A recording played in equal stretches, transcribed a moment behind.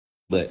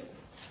But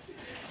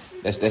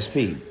that's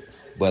P.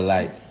 But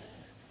like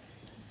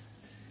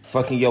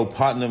fucking your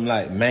partner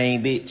like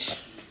main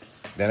bitch,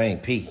 that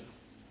ain't P.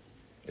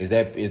 Is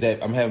that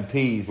I'm having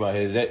P's right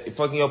here. Is that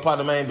fucking your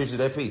partner main bitch, is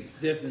that P?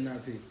 Definitely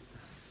not P.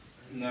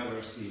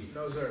 Never Steve.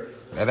 No, sir.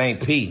 That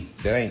ain't P.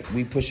 That ain't,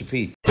 we push a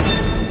P.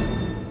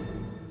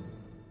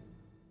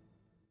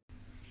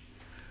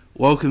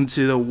 Welcome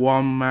to the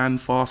One Man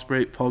Fast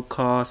Break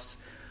podcast.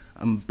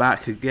 I'm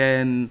back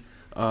again.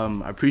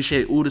 I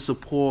appreciate all the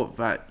support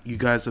that you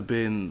guys have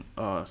been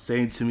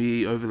saying to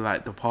me over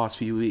like the past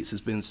few weeks.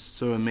 It's been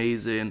so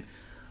amazing.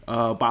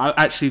 But I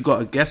actually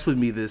got a guest with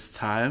me this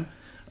time.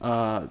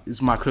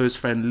 It's my close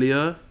friend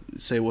Leo.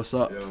 Say what's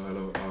up. Yo,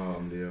 hello.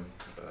 I'm Leo.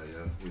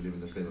 Yeah, we live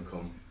in the same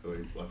account.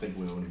 I think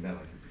we only met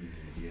like the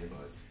beginning of the year,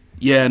 but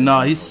yeah,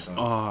 no, he's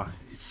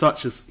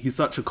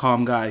such a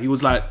calm guy. He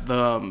was like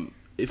the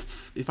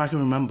if I can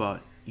remember,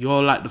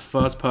 you're like the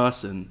first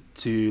person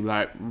to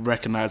like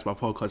recognize my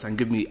podcast and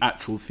give me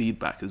actual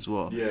feedback as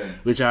well. Yeah,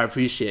 which I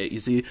appreciate. You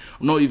see,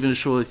 I'm not even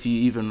sure if you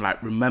even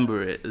like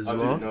remember it as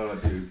well. I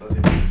do. I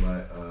think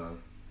like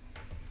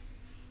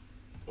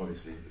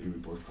obviously we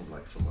both come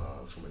like from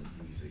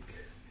a music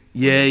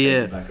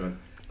background.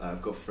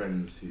 I've got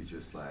friends who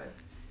just like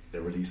they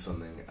release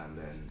something and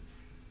then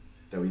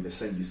they'll either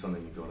send you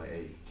something and go like,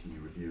 hey, can you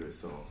review it?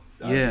 So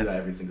I do that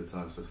every single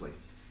time. So it's like,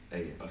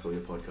 hey, I saw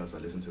your podcast, I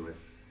listened to it.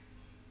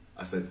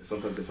 I said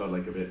sometimes it felt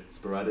like a bit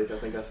sporadic, I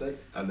think I said,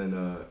 and then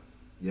and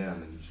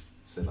then you just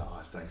said like,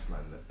 oh, thanks man,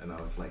 and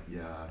I was like,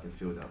 yeah, I can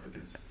feel that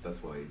because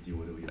that's why you deal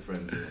with all your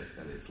friends in it,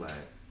 and it's like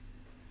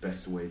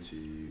best way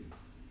to,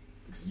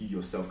 because you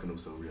yourself can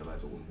also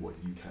realize what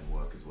you can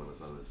work as well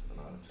as others,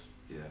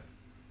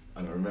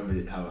 and I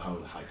remember how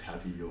like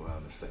happy you were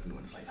on the second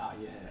one. It's like, oh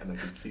yeah, and I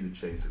could see the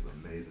change. It's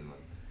amazing,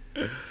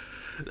 man.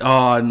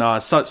 Oh no,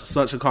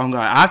 such a calm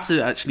guy. I have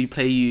to actually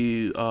play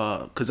you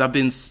because I've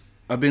been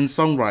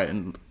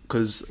songwriting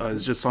because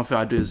it's just something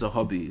I do as a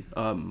hobby.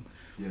 I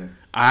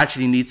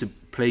actually need to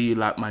play you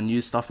like my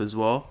new stuff as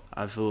well.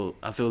 I feel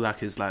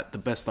like it's like the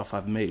best stuff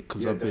I've made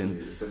because I've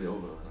been. Send it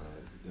over.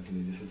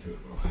 Definitely listen to it,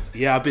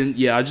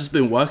 bro. I've just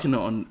been working it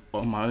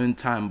on my own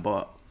time.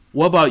 But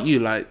what about you?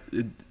 Like,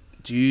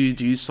 do you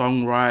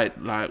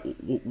songwrite? Like,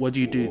 what do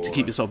you do to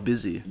keep yourself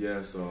busy?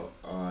 Yeah, so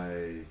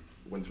I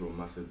went through a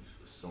massive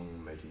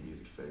song-making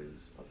music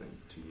phase, I think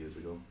 2 years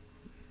ago.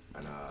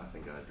 And I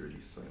think I had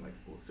released something like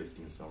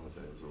 15 songs,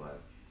 and it was like,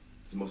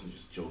 it's mostly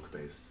just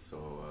joke-based. So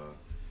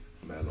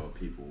I met a lot of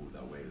people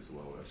that way as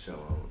well. Shout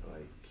out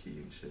like Key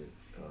and shit,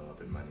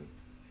 up in Manny,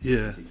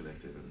 City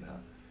Collective and that.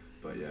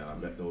 But yeah, I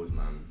met those,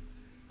 man.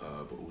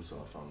 But also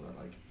I found that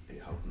like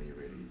it helped me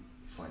really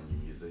find new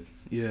music.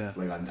 Yeah. It's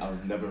like I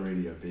was never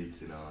really a big,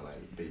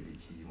 like Baby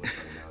Keem or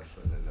something else,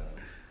 and then.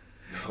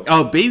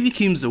 Oh, Baby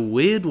Keem's a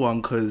weird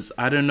one because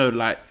I don't know,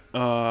 like,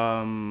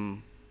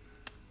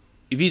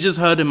 if you just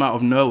heard him out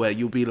of nowhere,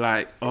 you'll be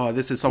like, oh,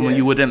 this is someone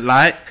you wouldn't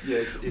like. Yeah,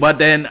 it's but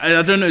then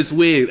I don't know, it's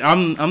weird.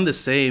 I'm the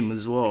same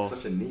as well. It's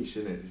such a niche,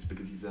 isn't it? It's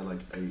because he's like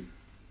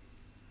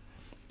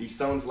he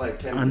sounds like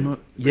Kendrick. But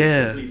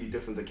he's completely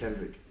different to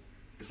Kendrick.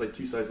 It's like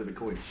two sides of the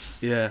coin.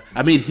 Yeah,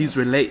 I mean he's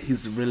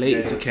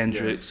related to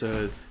Kendrick,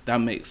 so that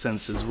makes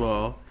sense as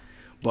well.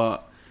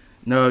 But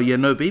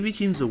no, Baby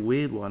Keem's a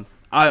weird one.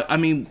 I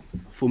mean,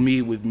 for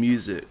me with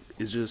music,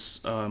 it's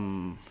just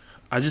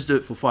I just do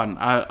it for fun.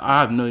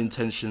 I have no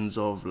intentions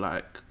of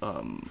like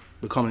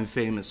becoming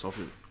famous off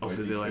of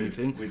it or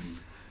anything.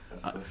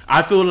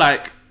 I feel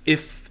like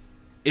if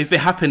it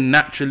happened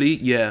naturally,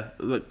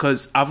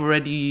 because I've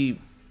already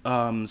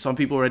some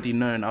people already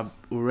know, and I've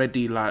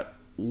already like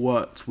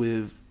worked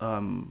with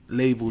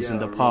labels in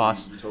the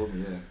past. You told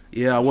me,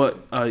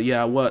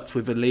 I worked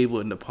with a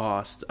label in the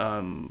past.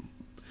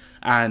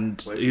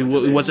 And it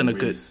wasn't a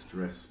good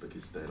stress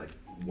because they like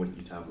want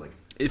you to have like.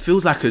 It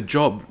feels like a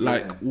job.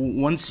 Like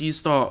once you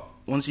start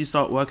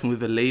working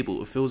with a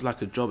label, it feels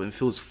like a job and it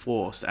feels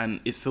forced, and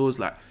it feels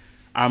like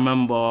I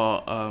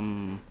remember.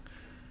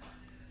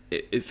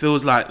 It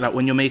feels like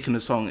when you're making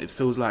a song, it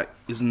feels like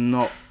it's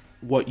not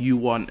what you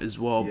want as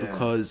well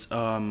because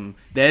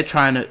they're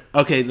trying to.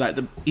 Okay, like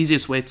the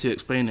easiest way to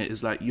explain it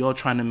is like you're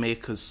trying to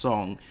make a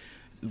song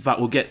that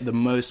will get the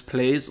most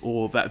plays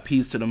or that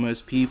appeals to the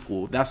most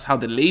people. That's how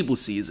the label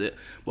sees it.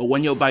 But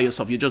when you're by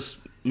yourself, you're just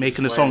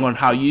making a song on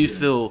how you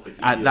feel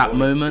at that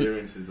moment.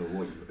 Experiences of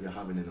what you're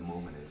having in the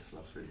moment is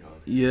really hard.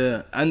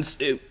 Yeah, and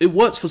it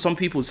works for some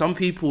people. Some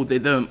people they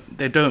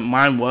don't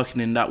mind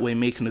working in that way,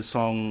 making a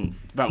song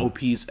that will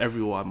appease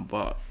everyone.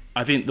 But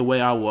I think the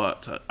way I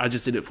worked, I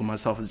just did it for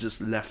myself and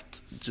just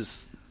left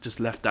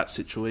that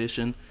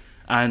situation.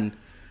 And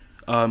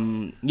I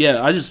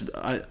just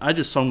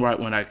songwrite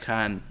when I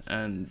can,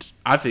 and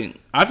I think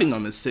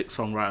I'm a sick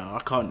songwriter.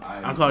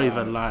 I can't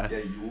even lie. Yeah,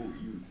 you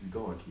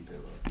go and keep it.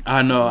 Bro.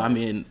 I know. I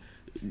mean,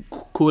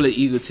 call it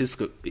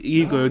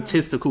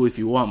egotistical if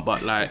you want,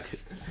 but like,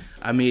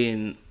 I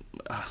mean,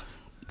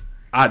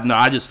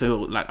 I just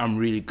feel like I'm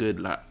really good,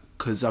 like,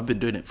 because I've been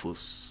doing it for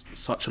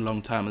such a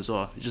long time as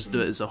well. I just do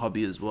it as a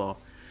hobby as well,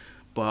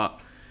 but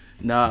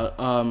now.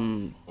 But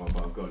I've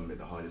got to admit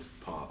the hardest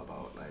part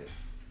about like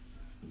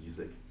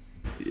music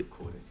is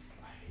recording.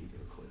 I hate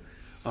recording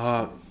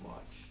so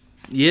much.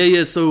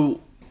 Yeah.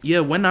 So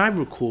when I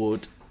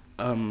record,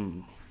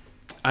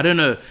 I don't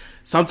know.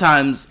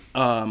 Sometimes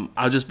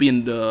I'll just be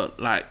in the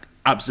like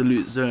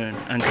absolute zone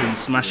and can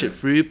smash it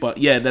through. But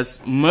yeah,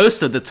 that's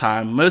most of the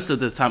time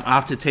I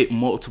have to take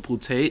multiple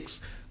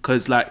takes,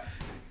 because like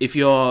if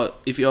you're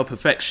a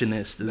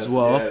perfectionist as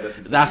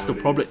that's the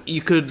problem.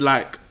 You could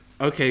like,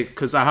 okay,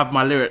 because I have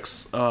my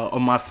lyrics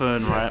on my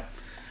phone, right?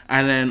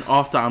 And then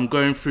after I'm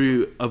going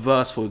through a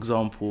verse, for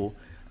example,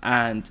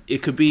 and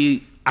it could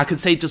be, I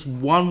could say just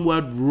one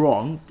word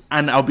wrong,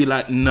 and I'll be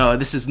like, no,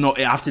 this is not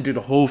it. I have to do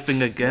the whole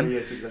thing again.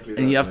 It's exactly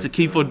and you have to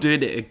keep on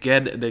doing it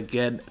again and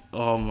again.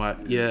 Oh my,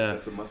 yeah.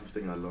 That's a massive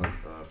thing I learned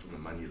from the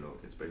manual.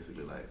 It's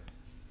basically like,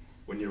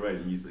 when you're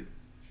writing music,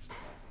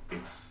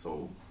 it's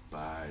so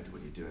bad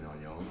when you're doing it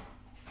on your own.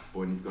 But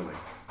when you've got like,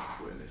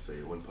 well, let's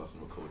say one person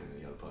recording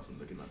and the other person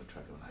looking at the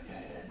track and like,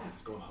 yeah,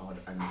 let's go hard,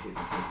 and you hit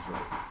the kids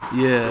right.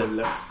 Yeah. You're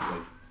less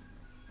like,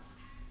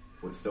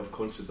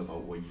 self-conscious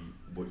about what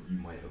you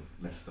might have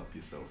messed up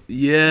yourself.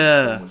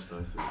 Yeah, so much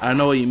nicer. I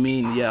know what you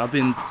mean. Yeah, I've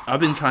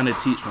been trying to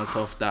teach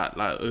myself that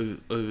like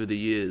over the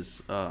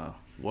years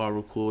while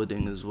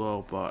recording as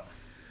well. But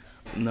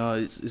no,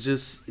 it's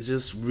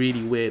just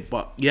really weird.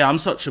 But yeah, I'm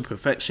such a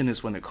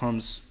perfectionist when it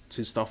comes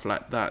to stuff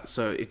like that.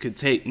 So it could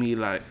take me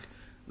like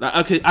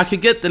I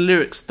could get the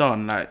lyrics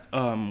done. Like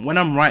when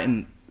I'm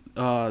writing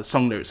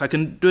song lyrics, I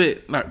can do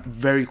it like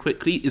very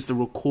quickly. It's the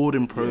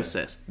recording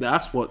process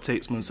that's what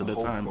takes most of the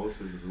time. The whole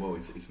process as well.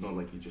 It's not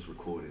like you just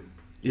record it.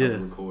 You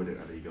record it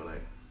and then you go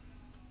like,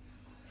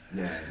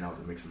 now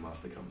the mix and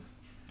master comes,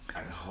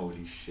 and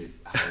holy shit,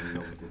 how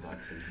long did that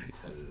take me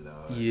to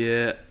learn?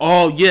 Yeah.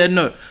 Oh yeah,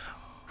 no.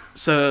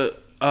 So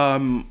I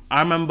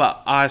remember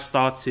I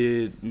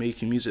started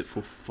making music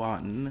for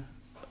fun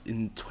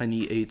in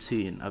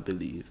 2018, I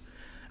believe.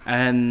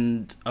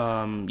 And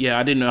I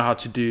didn't know how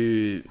to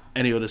do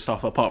any other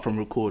stuff apart from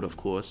record, of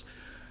course.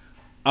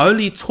 I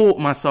only taught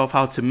myself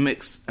how to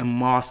mix and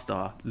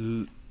master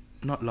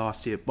not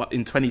last year, but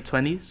in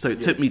 2020. So it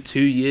took me 2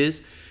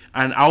 years,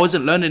 and I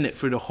wasn't learning it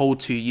through the whole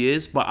 2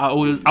 years. But I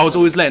was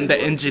always letting the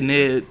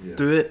engineer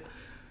do it.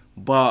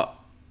 But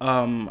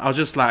I was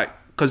just like,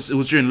 because it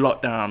was during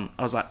lockdown,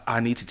 I was like,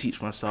 I need to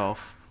teach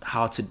myself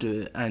how to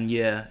do it. And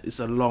yeah, it's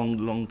a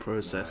long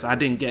process. I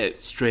didn't get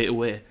it straight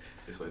away.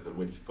 It's like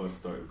when you first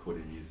start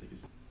recording music,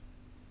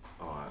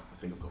 I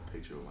think I've got a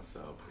picture of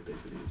myself. It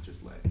basically is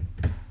just like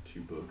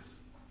 2 books,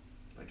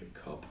 like a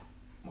cup,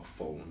 my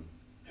phone,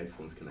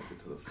 headphones connected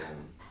to the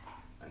phone,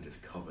 and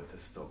just cover to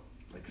stop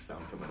like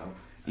sound coming out.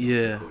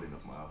 And recording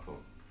off my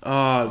iPhone.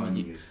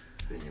 Funniest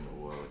thing in the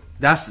world.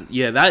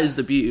 That is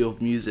the beauty of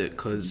music,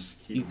 because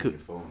you could.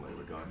 Your phone, like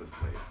regardless,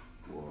 like,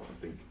 well,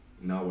 I think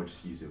now I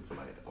just use it for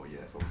like,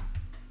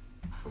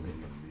 if I'm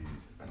in the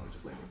mood and I'll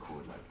just like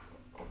record like.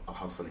 I'll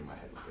have something in my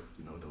head, like,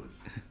 you know,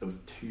 those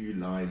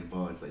 2-line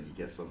bars that you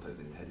get sometimes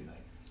in your head.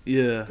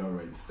 You're like, go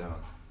write this down.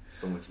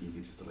 So much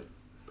easier just to like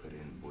put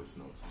in voice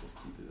notes and just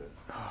keep it there.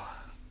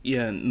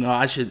 Yeah, no,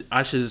 I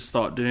should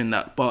start doing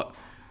that. But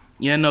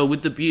yeah, no,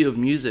 with the beauty of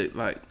music,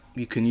 like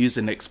you can use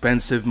an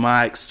expensive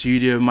mic,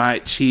 studio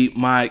mic, cheap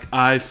mic,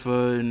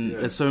 iPhone.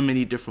 There's so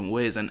many different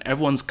ways, and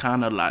everyone's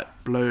kind of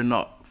like blown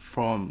up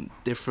from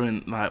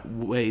different like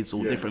ways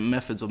or different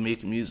methods of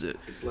making music.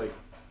 It's like,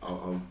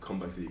 I'll come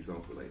back to the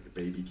example, like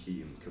Baby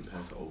Keem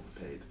compared to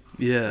Overpaid.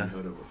 Yeah. Have you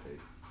heard of Overpaid?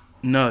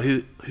 No,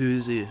 who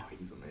is he?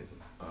 He's amazing.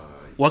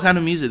 What kind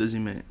of music does he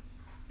make?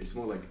 It's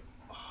more like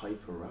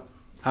hyper rap.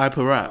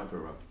 Hyper rap.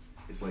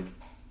 It's like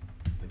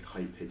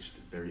high pitched,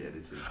 very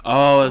edited.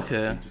 Oh,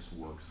 okay. It just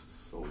works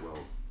so well,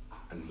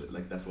 and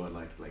like that's what I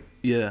like. Like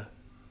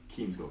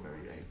Keem's got very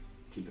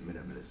keep it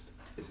minimalist.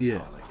 This is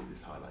how I like it. This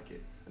is how I like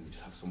it, and you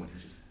just have someone who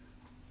just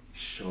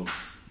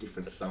shoves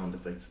different sound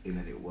effects in,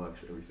 and it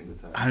works every single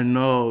time. I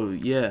know,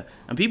 yeah.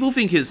 And people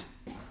think it's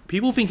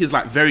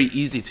like very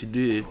easy to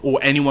do, or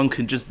anyone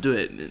can just do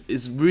it.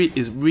 It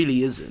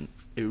really isn't.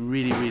 It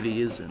really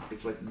isn't.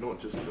 It's like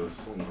not just the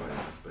songwriting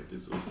aspect,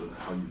 it's also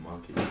how you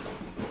market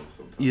yourself as well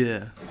sometimes.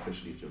 Yeah.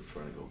 Especially if you're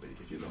trying to go big.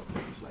 If you're not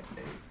big, it's like,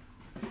 hey,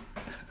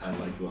 I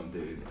like what I'm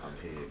doing, I'm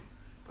here.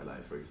 But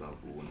like, for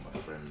example, one of my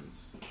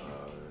friends,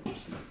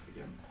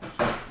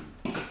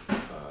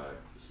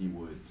 he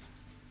would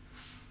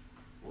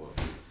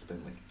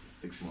spend like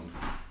 6 months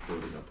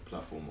building up a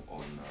platform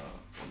on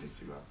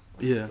Instagram.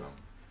 And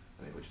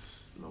they would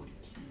just slowly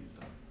tease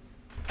that.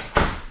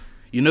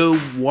 You know,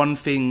 one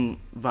thing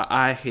that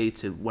I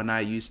hated when I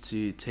used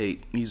to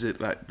take music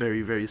like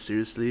very, very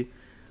seriously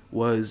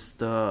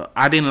was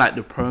I didn't like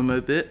the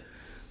promo bit,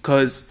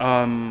 because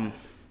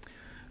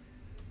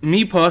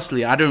me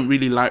personally, I don't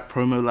really like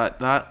promo like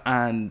that,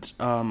 and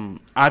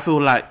I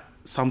feel like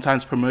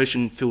sometimes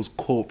promotion feels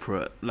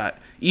corporate. Like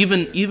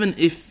even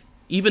if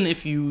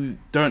you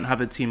don't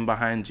have a team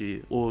behind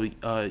you, or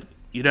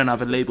you don't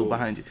have a label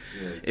behind you,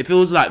 it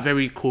feels like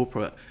very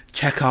corporate.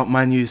 Check out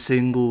my new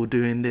single,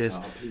 doing this.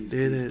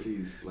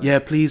 Please. Like, yeah,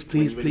 please.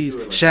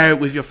 Like, share it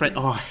with your friend.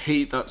 Oh, I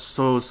hate that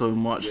so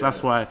much.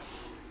 That's why.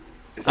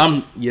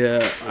 I'd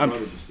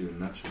rather just do it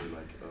naturally.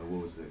 Like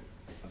what was it?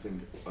 I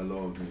think a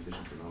lot of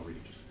musicians are now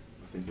really just.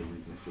 I think the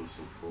reason it feels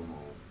so promo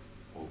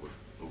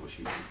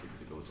overshoot is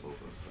because it goes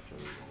over such a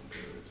long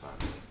period of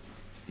time.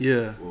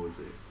 Yeah. What was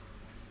it?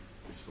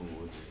 Which song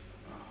was it?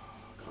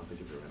 I can't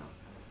think of it right now.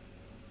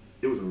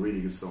 It was a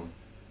really good song.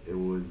 It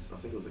was, I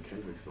think it was a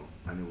Kendrick song,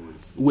 and it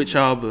was. Which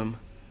album?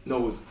 No,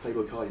 it was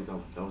Playboy Carti's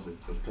album. That was it.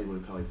 It was Playboy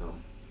Carti's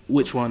album.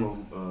 Which one?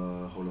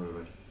 From Whole Lotta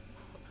Red.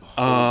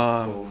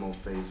 Whole Mo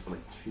phase for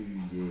like 2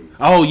 years.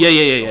 Oh yeah.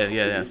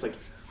 It's like,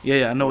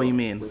 yeah, I know what you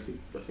mean.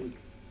 I think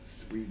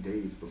 3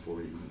 days before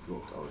it even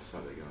dropped, I was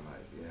sat there going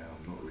like, yeah,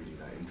 I'm not really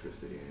that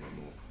interested in it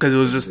anymore. Because it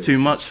was just too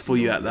much for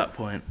you at that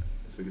point.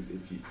 It's because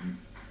if you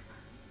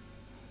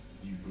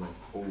like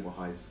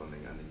overhype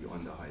something and then you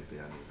underhype it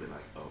and you'll be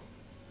like, oh,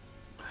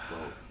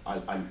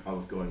 well, I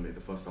was going with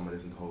the first time I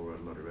listened to Whole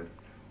Lotta Red,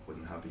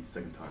 wasn't happy.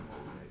 Second time,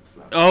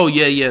 oh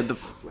yeah.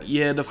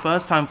 The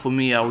first time for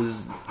me, I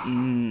was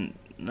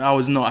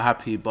not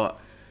happy, but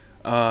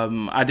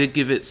I did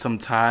give it some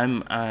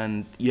time,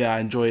 and yeah, I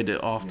enjoyed it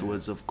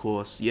afterwards. Yeah. Of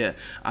course, yeah,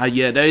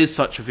 there is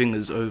such a thing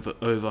as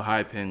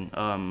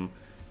overhyping.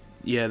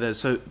 Yeah,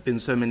 there's been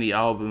so many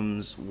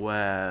albums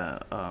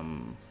where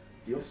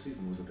the off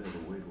season was a bit of a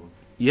weird one.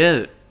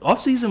 Yeah,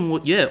 off season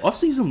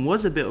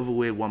was a bit of a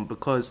weird one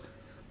because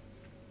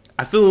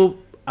I feel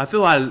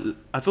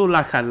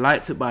like I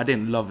liked it, but I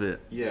didn't love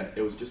it. Yeah,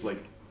 it was just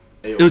like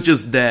it was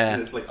just there.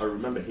 It's like I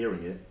remember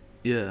hearing it.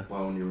 Yeah. But I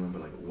only remember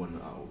like one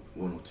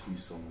or two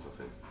songs of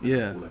it. Yeah.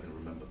 That's all I can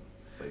remember.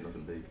 It's like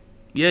nothing big.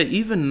 Yeah,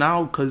 even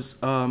now,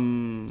 because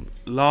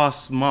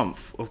last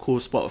month, of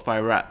course,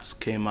 Spotify Wrapped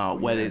came out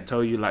where they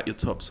tell you like your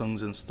top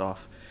songs and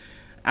stuff,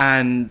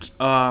 and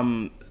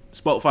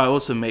Spotify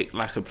also make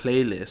like a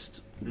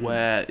playlist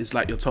where it's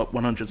like your top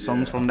 100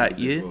 songs from that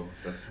year, well.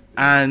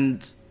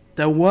 And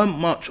there weren't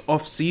much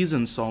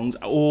off-season songs,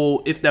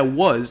 or if there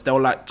was, they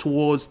were like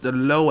towards the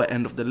lower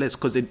end of the list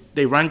because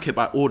they rank it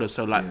by order.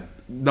 So like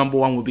number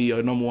one would be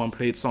your number one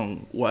played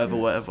song,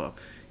 whatever.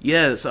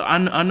 Yeah, so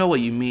I know what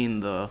you mean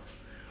though.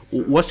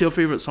 What's your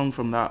favorite song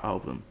from that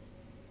album?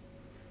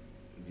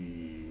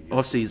 The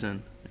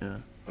off-season, yeah.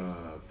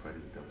 Pride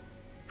is the Devil.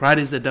 Pride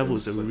is the Devil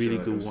is a really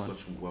good one.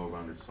 Such a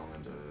well-rounded song,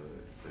 and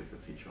the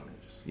feature on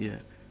it just. Yeah.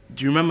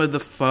 Do you remember the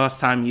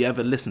first time you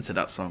ever listened to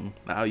that song?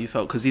 Like how you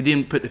felt? Because he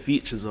didn't put the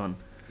features on.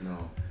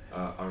 No.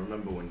 I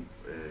remember when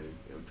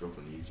it dropped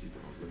on YouTube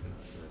and I was looking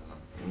at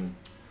it and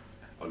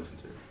I listened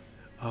to it.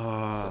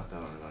 Sat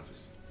down and I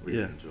just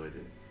really enjoyed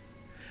it.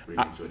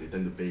 Really enjoyed it.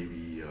 Then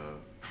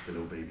the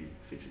Lil Baby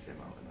feature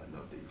came out and I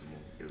loved it even more.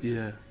 It was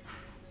just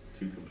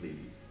two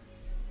completely,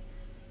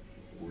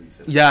 what you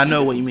said, yeah, I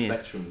know what you mean.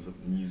 Spectrums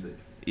of music.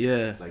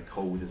 Yeah. Like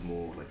Cold is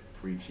more like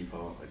preachy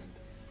part and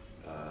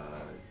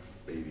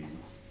Baby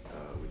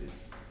with his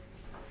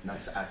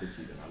nice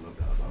attitude, and I love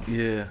that about him.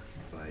 Yeah.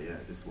 It's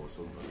like, this is what I was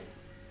talking about.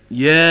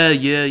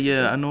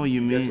 Yeah. I know what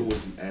you mean.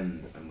 Towards the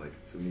end, and like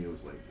for me, it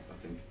was like I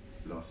think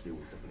last year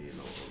was definitely a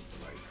lot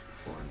of like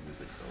foreign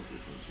music, so I was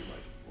listening to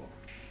like what.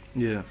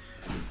 Yeah.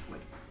 It's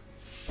like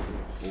the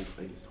whole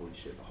playlist. Holy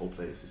shit, the whole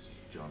playlist is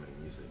just German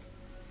music.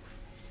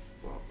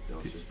 Well, that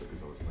was just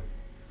because I was like.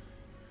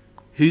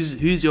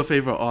 Who's your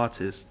favorite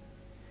artist?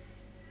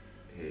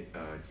 Hey, do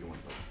you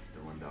want like the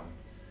rundown?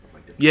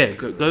 Yeah,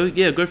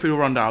 go through the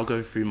rundown. I'll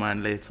go through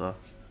mine later.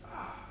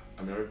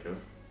 America,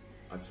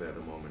 I'd say at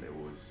the moment it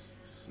was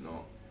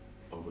Snot,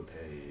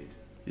 Overpaid,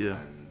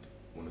 and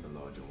one of the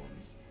larger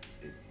ones.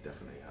 It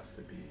definitely has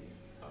to be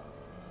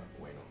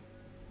Wayno.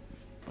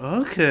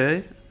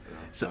 Okay.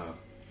 So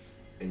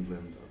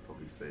England, I'd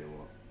probably say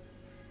what?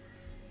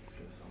 It's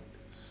gonna sound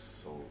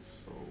so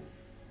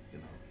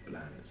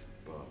bland,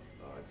 but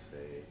I'd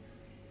say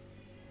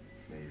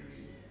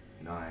maybe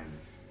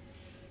Nines,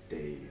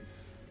 Dave.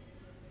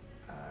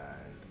 And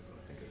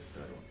I think of the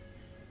third one,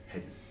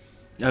 Hedy.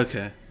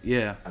 Okay,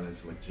 yeah. And then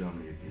for like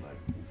Germany, it'd be like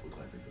UFO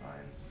Classics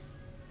Irons,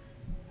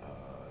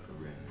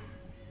 Rin,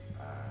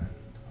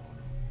 and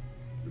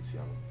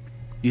Luciano.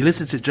 You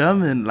listen to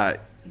German,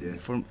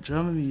 from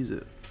German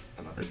music.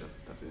 And I think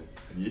that's it.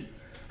 And you?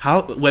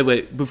 How?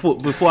 Wait.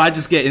 Before I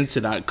just get into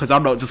that, because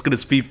I'm not just gonna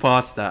speed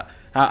past that.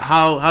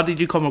 How did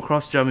you come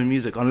across German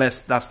music?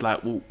 Unless that's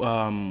like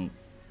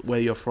where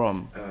you're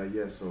from.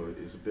 So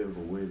it's a bit of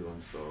a weird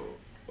one. So.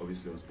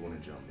 Obviously, I was born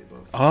in Germany,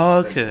 but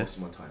I spent most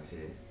of my time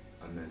here,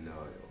 and then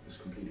it was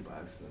completely by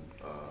accident.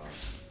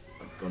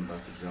 I'd gone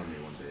back to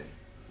Germany one day,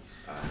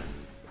 and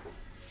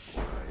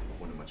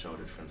one of my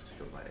childhood friends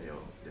just was like, "Hey, yo,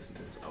 listen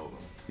to this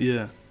album."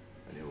 Yeah.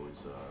 And it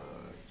was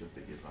just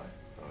big hit like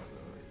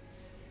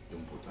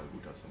Jungportal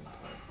Guter song,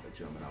 a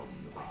German album,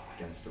 the like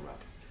gangster rap,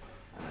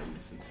 and I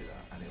listened to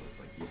that, and it was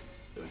like,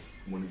 it was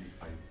one of the,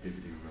 I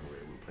vividly remember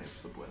it. We were playing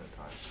football at the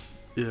time.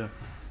 Yeah.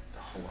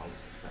 The whole album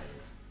was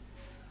bangers.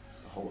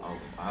 Whole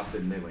album. I have to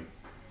admit, like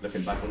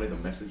looking back on it, the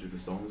message of the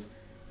songs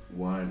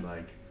weren't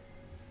like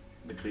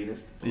the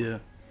cleanest. Yeah.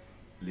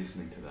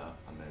 Listening to that,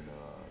 and then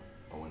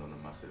I went on a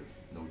massive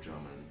no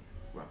German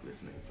rap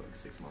listening for like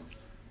 6 months.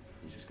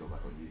 You just go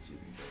back on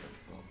YouTube and go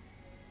like,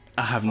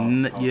 I have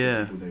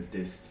people they've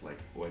dissed, like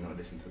why not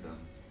listen to them?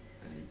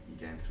 And you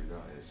gain through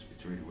that. It's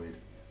really weird.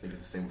 think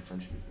it's the same with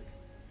French music.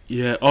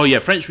 Yeah. Oh yeah,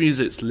 French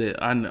music's lit.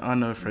 I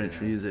know French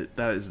music.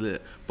 That is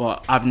lit.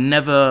 But I've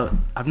never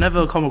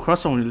come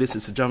across someone who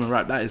listens to German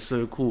rap. That is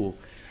so cool.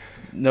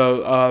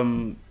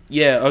 No.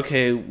 Yeah.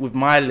 Okay. With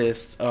my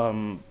list,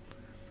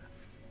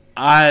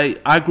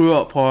 I grew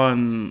up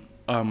on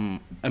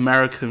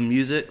American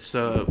music,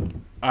 so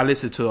I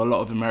listen to a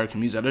lot of American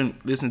music. I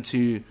don't listen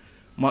to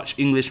much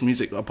English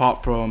music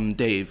apart from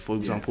Dave, for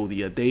example.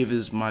 Yeah, Dave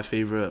is my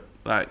favorite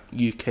like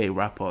UK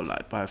rapper,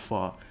 like by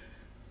far.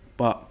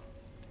 But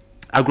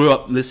I grew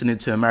up listening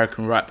to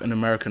American rap and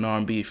American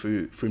R&B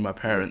through my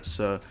parents.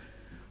 So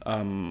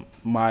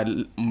my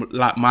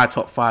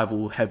top 5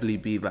 will heavily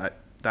be like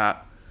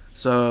that.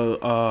 So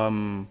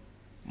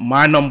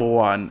my number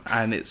 1,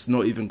 and it's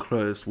not even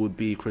close, would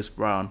be Chris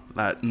Brown.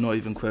 Like not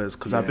even close,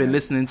 because I've been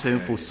listening to him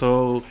for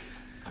so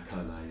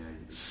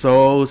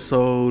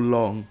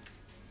long.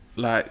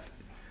 Like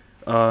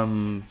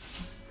I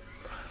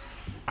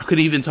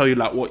couldn't even tell you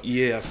like what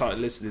year I started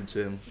listening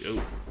to him.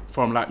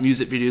 From like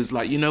music videos,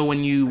 like, you know,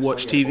 when you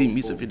watch TV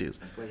music videos.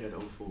 I swear he had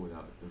 04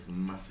 without those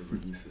massive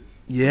releases.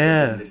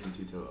 Yeah. I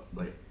listened to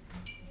like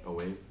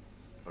away.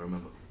 I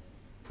remember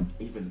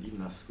even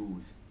at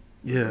schools.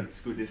 Yeah. Like,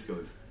 school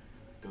discos.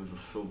 Those are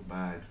so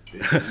bad.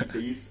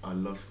 I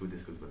love school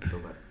discos, but they're so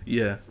bad.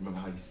 Yeah. Remember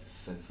how you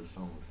censor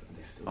songs and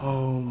they still.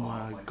 Oh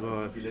my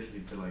god. If you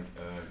listening to like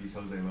these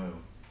Hoes Ain't Loyal.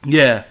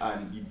 Yeah.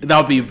 And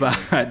that'll be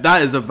bad.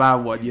 That is a bad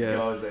one. These Yeah.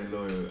 Girls Ain't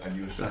Loyal, and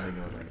you were standing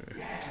there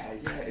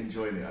like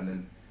enjoying it, and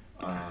then.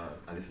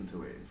 I listened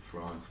to it in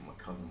France with my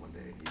cousin one day.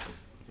 I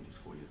think he's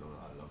 4 years old.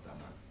 I love that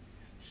man.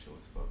 He's chill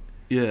as fuck.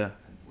 Yeah.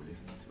 And we're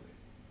listening to it.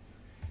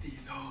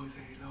 These hoes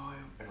ain't loyal.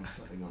 And I'm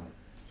sitting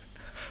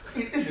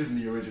like, this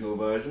isn't the original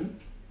version.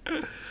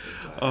 Like,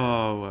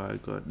 oh my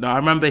god. No, I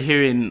remember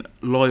hearing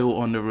Loyal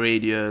on the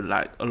radio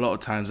like a lot of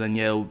times, and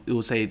yeah, it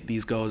will say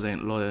these girls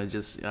ain't loyal.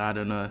 Just, I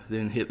don't know, they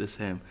didn't hit the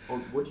same.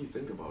 What do you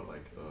think about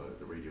like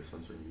the radio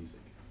censoring music?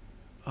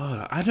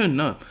 Oh, I don't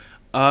know.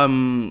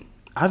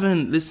 I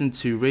haven't listened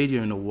to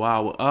radio in a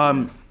while.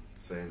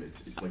 Same.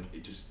 It's like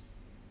it just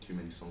too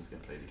many songs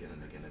get played again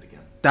and again and again.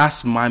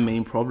 That's my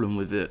main problem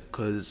with it,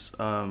 because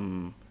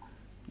during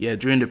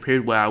the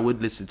period where I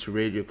would listen to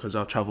radio, because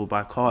I'll travel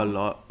by car a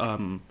lot,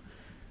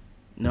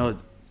 no,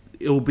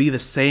 it'll be the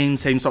same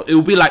song.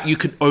 It'll be like you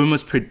could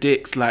almost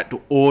predict like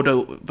the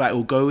order that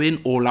will go in,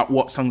 or like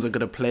what songs are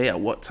gonna play at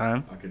what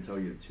time. I can tell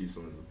you the 2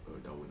 songs that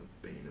would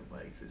have bane of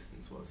my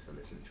existence whilst I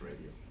listening to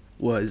radio.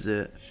 What is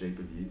it? Shape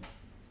of You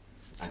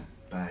and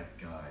Bad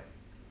Guy.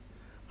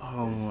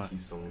 Oh my.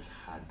 These 2 songs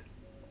had,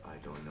 I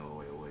don't know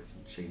what it was,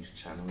 you changed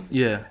channels.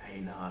 Yeah. Hey,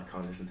 nah, I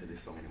can't listen to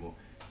this song anymore.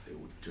 They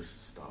would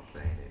just start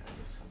playing it, and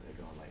just suddenly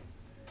go like,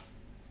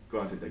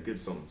 granted, they're good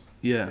songs.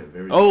 Yeah. They're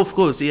very Oh, good of songs,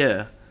 course,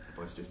 yeah.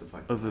 But it's just the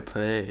fact that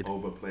Overplayed.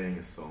 overplaying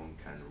a song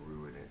can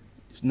ruin it.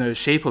 No,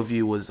 Shape of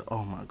You was,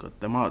 oh my god,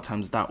 the amount of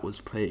times that was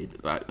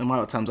played, like the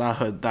amount of times I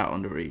heard that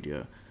on the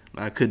radio,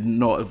 I could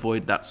not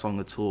avoid that song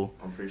at all.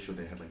 I'm pretty sure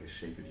they had like a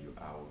Shape of You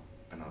hour,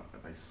 and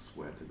I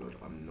swear to God,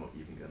 I'm not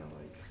even gonna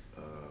like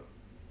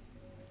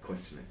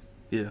question it.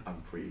 Yeah.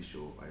 I'm pretty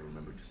sure I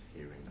remember just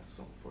hearing that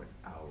song for an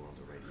hour on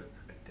the radio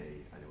a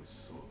day, and it was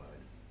so bad.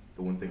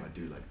 The one thing I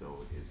do like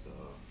though is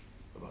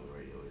about the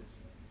radio is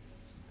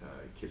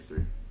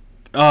History.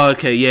 Oh,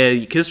 okay,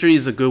 yeah, History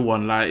is a good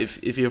one. Like,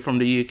 if you're from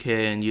the UK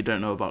and you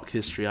don't know about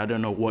History, I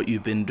don't know what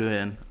you've been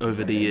doing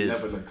over the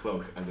years. 11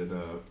 o'clock, and then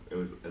it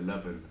was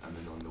 11, and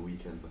then on the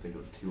weekends I think it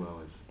was 2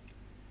 hours,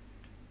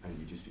 and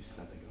you just be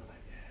sat there going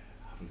like, yeah,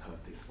 I haven't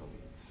heard this song in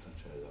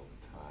such a long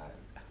time,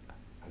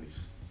 and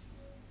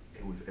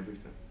it was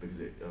everything, because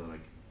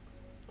like,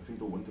 I think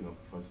the one thing I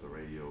prefer to the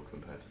radio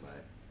compared to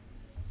like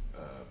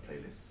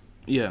playlists,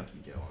 Yeah. like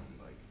you get on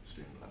like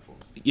streaming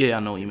platforms. Yeah, I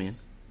know what you mean.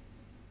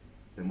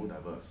 They're more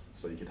diverse,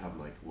 so you could have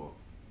like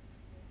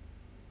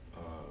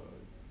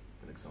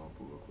an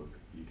example real quick.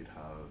 You could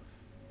have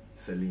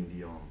Celine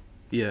Dion.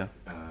 Yeah.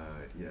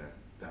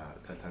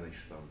 That Titanic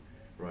song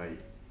right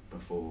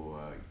before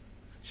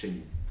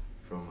Chingy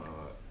from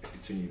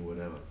Chingy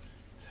whatever.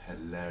 It's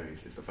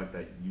hilarious. It's the fact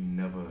that you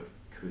never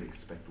could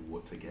expect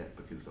what to get,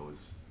 because there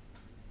was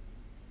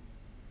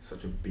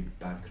such a big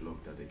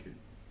backlog that they could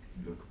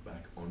look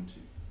back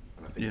onto.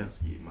 And I think that's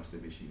the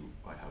massive issue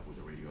I have with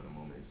the radio at the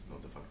moment, is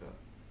not the fact that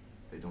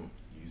they don't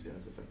use it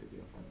as effectively,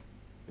 I find.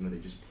 You know,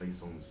 they just play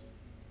songs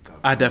that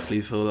I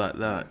definitely feel like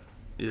that.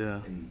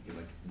 Yeah. in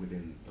like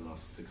within the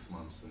last 6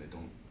 months, and they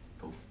don't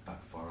go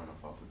back far enough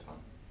half the time.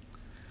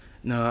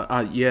 No,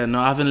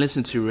 I haven't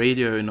listened to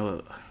radio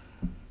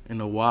in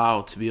a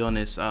while, to be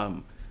honest.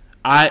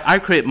 I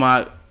create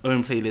my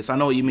own playlist. I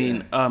know what you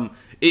mean.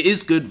 It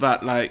is good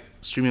that like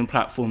streaming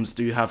platforms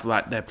do have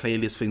like their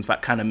playlist things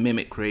that kind of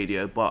mimic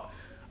radio, but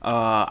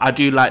I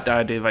do like the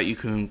idea that you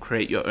can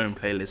create your own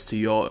playlist to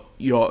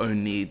your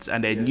own needs,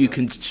 and then you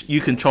can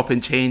chop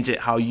and change it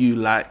how you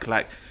like.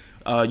 Like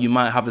you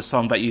might have a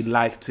song that you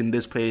liked in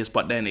this playlist,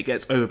 but then it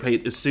gets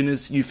overplayed. As soon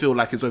as you feel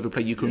like it's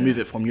overplayed, you can remove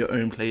it from your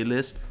own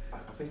playlist. I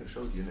think I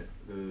showed you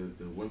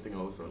the one thing I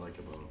also like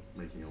about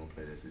making your own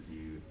playlist is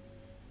you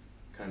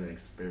kind of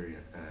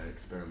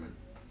experiment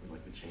with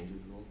like the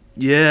changes and all.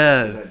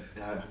 Yeah.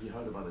 Have you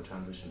heard about the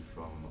transition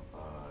from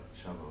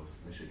Chavos,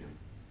 Michigan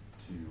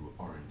to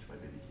Orange by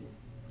Baby Keem?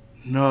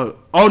 No.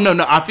 Oh no.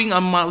 I think I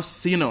might have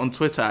seen it on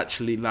Twitter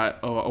actually, like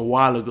a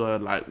while ago,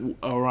 like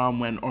around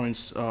when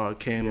Orange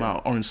came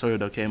out. Orange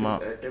Soda came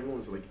out.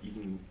 Everyone's like you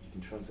can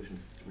transition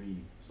 3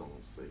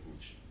 songs. So you can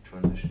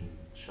transition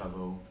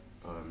Chavo,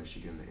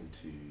 Michigan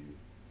into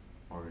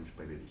Orange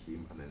by Baby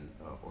Keem, and then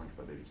Orange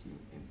by Baby Keem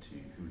into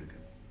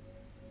Hooligan.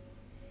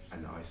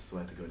 And I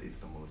swear to God, it's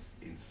the most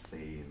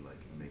insane like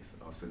mix.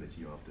 I'll send it to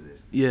you after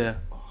this. Yeah.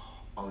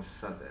 Oh, I was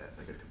sat there,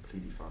 like I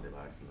completely found it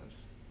by accident. I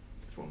just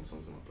thrown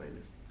songs on my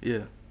playlist.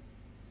 Yeah.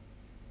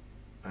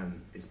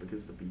 And it's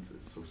because the beats are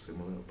so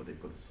similar, but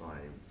they've got the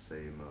same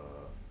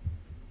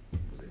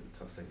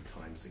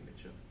time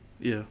signature.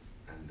 Yeah.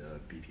 And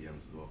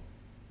BPMs as well.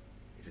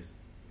 It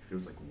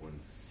feels like one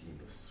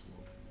seamless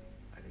swap,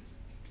 and it's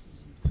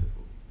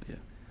beautiful. Yeah.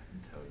 I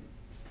can tell you.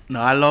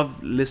 No, I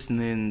love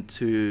listening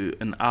to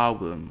an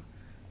album,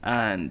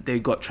 and they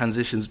got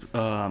transitions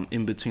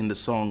in between the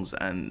songs,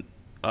 and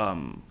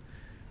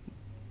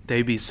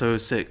they be so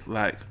sick.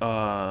 Like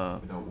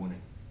Without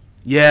Warning.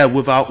 Yeah,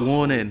 Without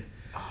Warning.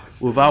 Oh,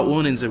 Without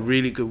Warning is a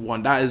really good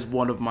one. That is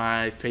one of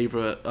my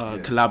favorite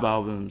collab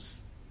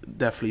albums,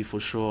 definitely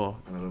for sure.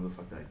 And I love the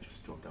fact that it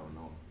just dropped out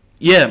now.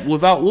 Yeah,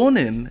 Without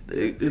Warning,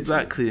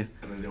 exactly.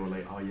 And then they were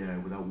like, oh yeah,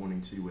 Without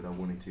Warning 2, and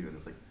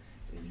it's like,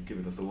 hey, you've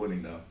given us a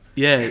warning now.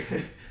 Yeah,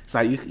 it's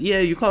like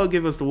you can't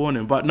give us the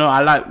warning, but no,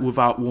 I like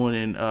Without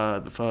Warning,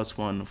 the first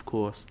one, of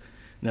course.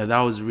 No,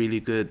 that was really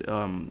good.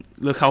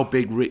 Look how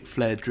big Ric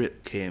Flair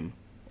drip came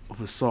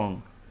of a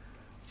song.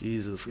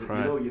 Jesus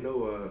Christ.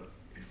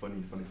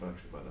 Funny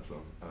fact about that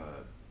song.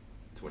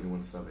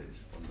 21 Savage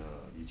on the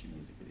YouTube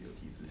music video,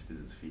 he's listed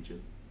as a feature.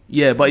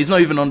 Yeah, but he's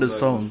not even on the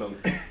song.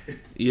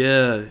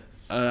 Yeah,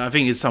 I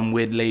think it's some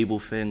weird label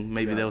thing.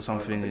 Maybe there was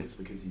something. I think it's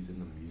because he's in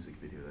the music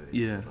video.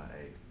 That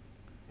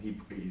he,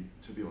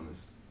 to be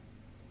honest,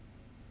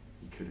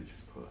 he could have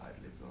just put ad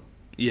libs on.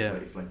 Yeah,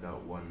 it's like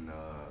that one.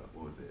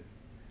 What was it?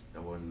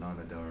 That one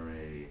Lana Del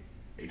Rey,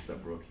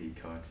 A$AP Rocky,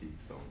 Carti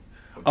song.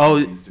 Oh,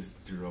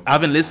 I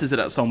haven't listened to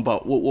that song,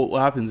 but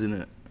what happens in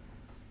it?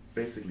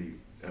 Basically,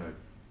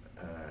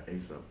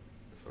 A$AP, so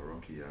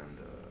Rocky and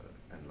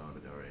Lana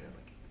Del Rey are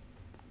like,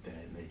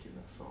 they're making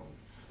that song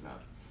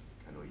snap,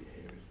 and all you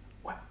hear is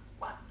what.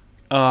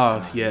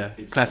 Oh yeah,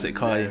 classic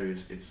Carti.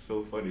 It's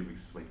so funny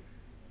because like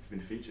it's been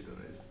featured on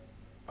this.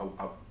 I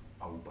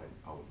would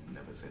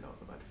never say that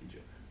was a bad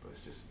feature, but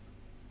it's just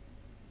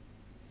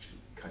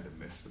kind of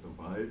messed with the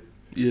vibe.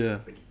 Yeah.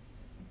 Like,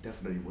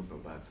 definitely wasn't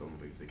a bad song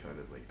because they kind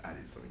of like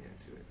added something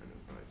into it and it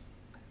was nice,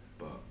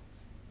 but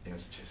it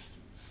was just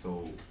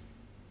so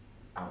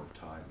out of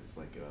time. It's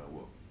like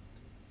what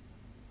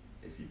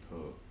if you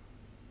put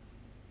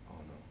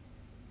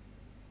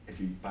if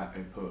you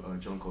put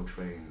John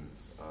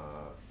Coltrane's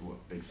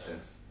Big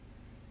Steps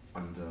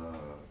under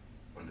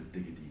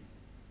Diggity,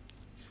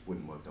 it just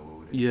wouldn't work that well,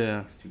 would it?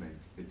 Yeah, it's too many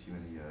key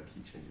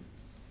changes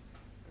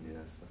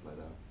and stuff like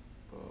that.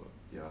 But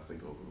yeah, I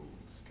think overall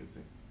it's a good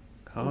thing.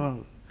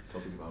 Oh.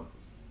 Talking about,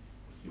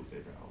 what's your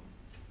favorite album?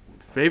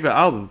 Favorite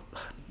album?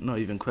 Not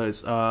even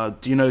close.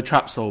 Do you know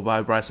Trap Soul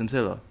by Bryson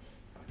Tiller?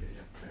 Okay,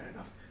 yeah, fair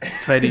enough.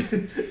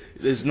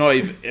 It's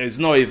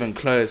not even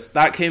close.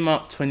 That came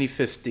out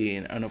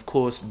 2015, and of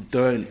course,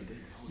 Don't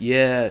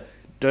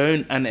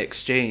and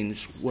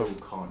Exchange. Still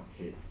can't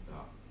hit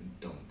that.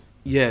 Don't.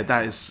 Yeah,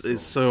 that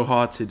is so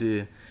hard to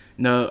do.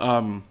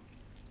 No,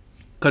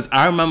 because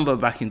I remember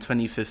back in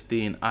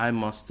 2015, I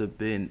must have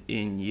been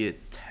in year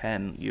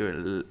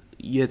 10-ish,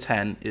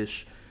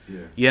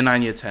 year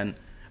 9, year 10,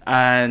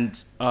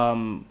 and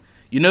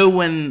you know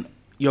when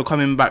you're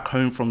coming back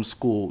home from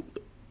school,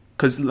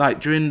 because like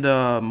during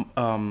the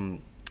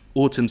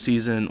autumn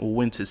season or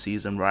winter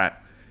season, right,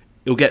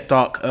 it'll get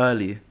dark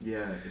early.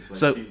 Yeah, it's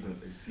like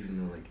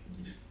seasonal, like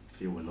you just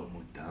feel a lot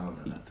more down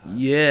at that time.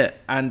 Yeah,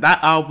 and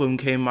that album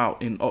came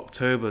out in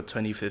October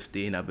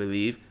 2015, I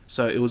believe.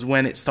 So it was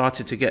when it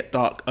started to get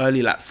dark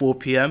early, like 4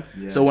 p.m.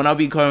 Yeah. So when I'll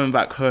be coming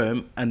back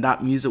home and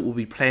that music will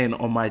be playing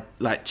on my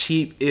like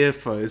cheap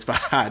earphones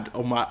that I had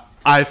on my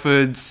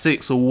iPhone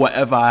 6 or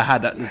whatever I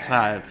had at the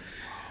time.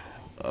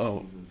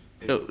 Oh.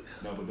 No,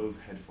 but those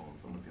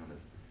headphones, I'm going to be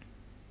honest,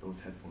 those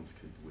headphones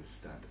could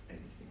withstand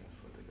anything, I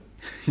swear to God.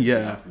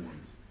 Yeah.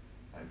 Ones,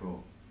 I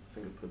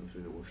think I put them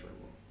through the wash like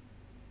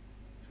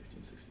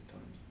 15, 16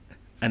 times.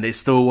 And they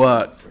still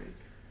worked.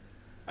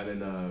 And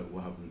then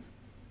what happens?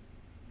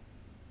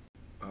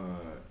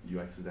 You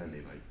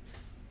accidentally like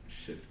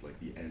shift like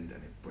the end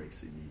and it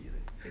breaks immediately.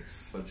 It's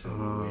such a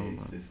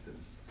weird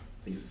system. I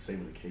think it's the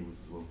same with the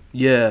cables as well.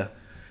 Yeah.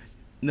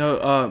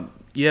 No,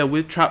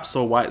 with Trap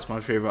Soul, Why It's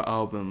my favorite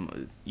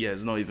album. Yeah,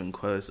 it's not even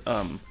close.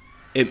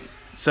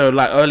 So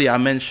like earlier I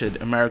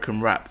mentioned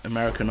American rap,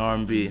 American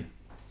R&B.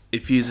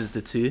 It fuses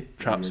the two,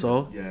 Trap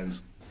Soul. Yeah,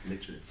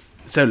 literally.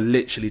 So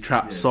literally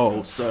Trap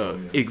Soul.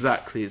 So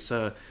exactly.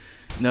 So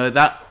no,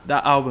 that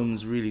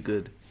album's really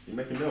good. You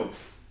making milk?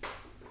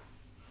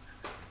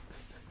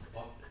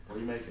 What are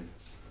you making?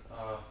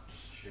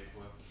 Just shake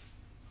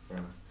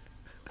well.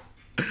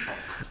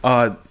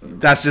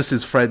 That's just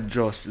his friend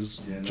Josh,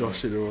 just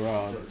joshing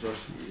around.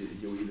 Josh,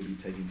 he'll either be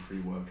taking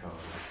pre-workout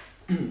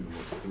like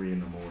 3 in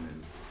the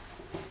morning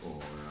or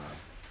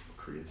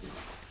creatine.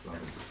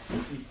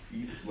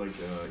 He's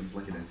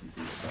like an NPC.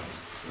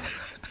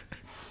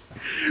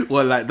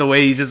 Well, like the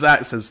way he just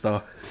acts and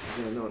stuff.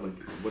 Yeah, no,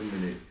 like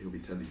 1 minute he'll be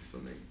telling you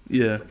something.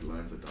 Yeah. It's like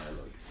lines of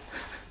dialogue.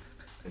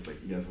 It's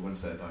like he has one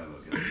set of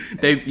dialogue.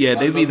 They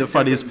be the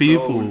funniest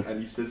people.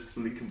 And he says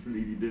something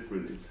completely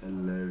different. It's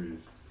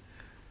hilarious.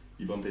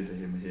 You bump into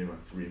him here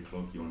at 3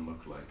 o'clock. You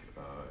unlock like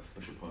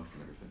special parks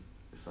and everything.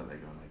 It's like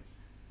going like.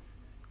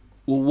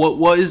 Well,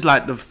 what is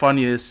like the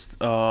funniest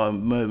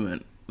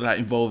moment like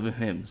involving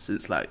him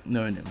since like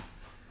knowing him?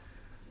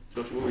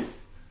 Josh,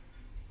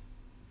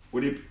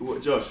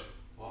 Josh?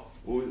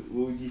 What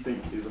would you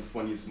think is the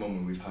funniest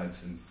moment we've had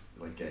since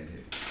like getting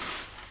here?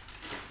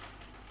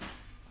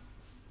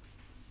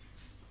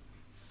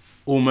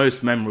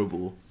 Almost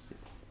memorable.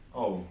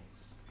 Oh.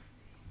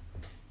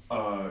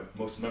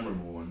 Most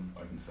memorable one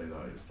I can say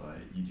that is like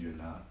you doing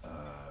that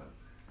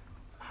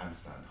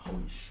handstand.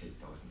 Holy shit,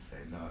 that was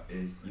insane.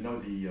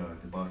 No, you know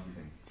the Barky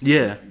thing.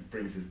 Yeah. He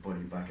brings his body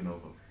back and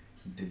over.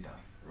 He did that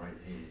right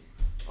here.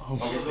 Oh,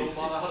 so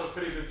man, I had a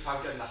pretty good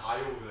time getting the high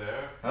over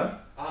there. Huh?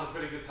 I had a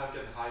pretty good time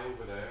getting high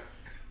over there.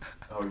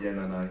 Oh yeah,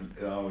 no.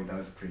 That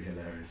was pretty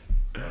hilarious.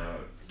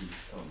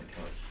 He's on the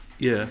couch.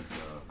 Yeah. He's,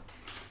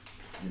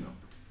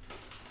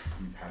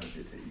 he's had a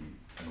bit to eat,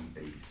 and I'm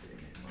babysitting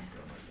him. I'm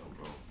going like, yo,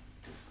 bro,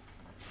 just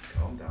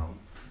calm down.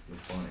 You're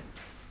fine.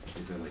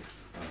 Is there like,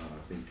 I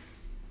think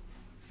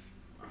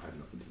I had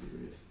nothing to do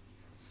with this.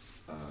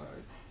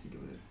 He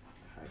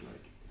had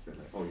like said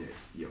like, oh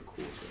yeah, a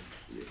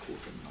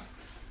quarter max.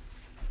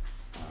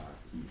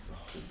 He's a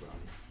whole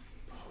brownie,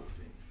 the whole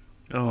thing.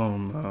 Oh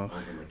no.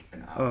 Over like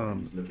an hour, and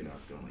he's looking at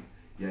us going like,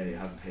 yeah, it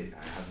hasn't hit.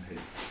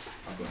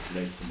 I've got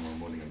legs tomorrow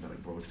morning. And they're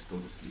like, bro, just go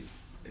to sleep.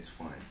 It's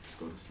fine. Just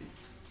go to sleep.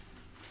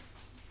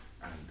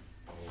 And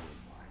oh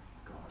my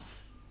god,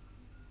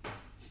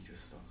 he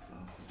just starts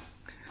laughing,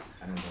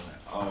 and I'm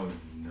like, oh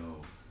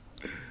no.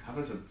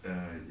 Happens to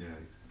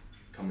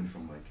coming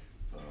from like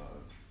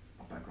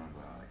a background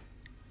where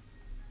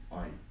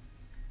I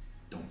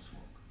don't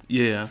smoke.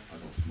 Yeah. I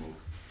don't smoke.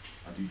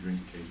 I do drink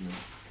occasionally.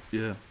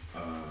 Yeah.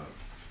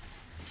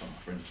 But my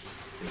friends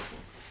they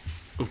smoke.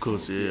 Of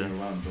course, so yeah. Being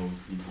around those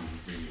people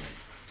is really like.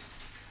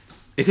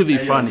 It could be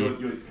hey, funny.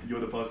 You're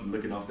the person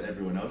looking after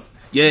everyone else.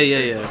 Yeah.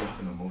 You're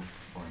having the most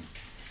fun.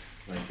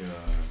 Like,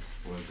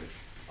 what is it?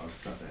 I was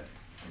sat there,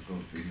 I got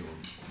a video of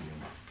me on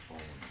my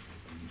phone,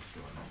 and you just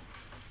going on.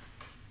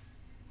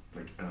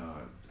 Like,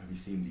 have you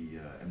seen the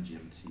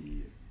MGMT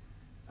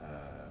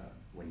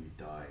When You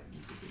Die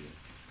music video?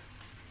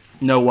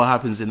 No, what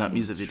happens in that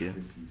music video?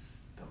 Trippy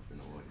stuff and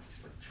all, it's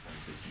just like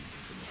transitions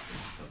into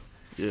different stuff.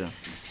 Yeah.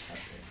 He's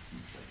sat there,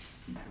 he's like,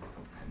 he couldn't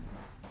comprehend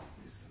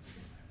this something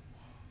like,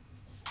 wow.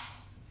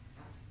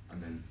 And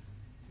then,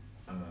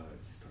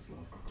 he starts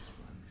laughing, just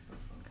randomly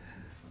starts laughing,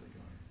 and they started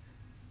going.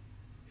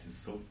 This is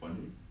so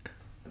funny.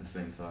 At the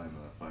same time,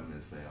 5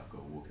 minutes later, I've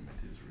got to walk him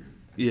into his room.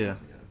 And he had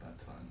a bad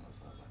time. I was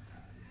like,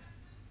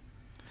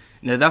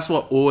 yeah. No, that's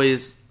what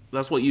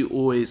you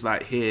always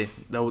like hear.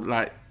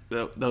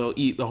 They'll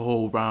eat the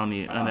whole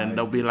brownie and then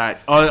they'll be like,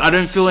 oh, I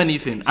don't feel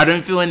anything.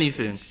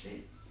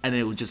 And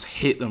it will just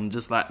hit them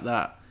just like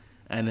that.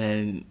 And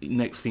then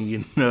next thing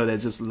you know, they're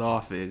just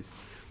laughing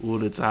all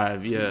the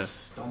time. Yeah. He was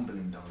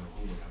stumbling down the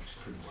hallway. I just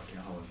couldn't work it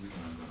out. I was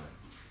looking at him like,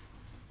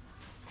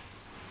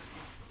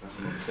 that's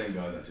not the same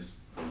guy that just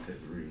went to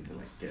his room to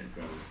like get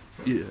girls.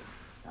 Yeah.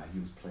 He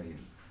was playing,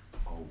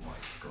 oh my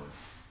god.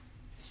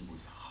 He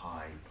was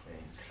high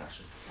playing Clash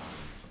of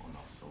Clans on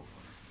our sofa.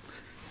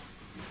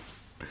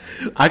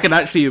 I can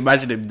actually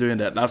imagine him doing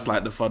that. That's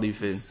like the funny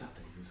thing. He was sat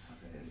there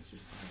and it's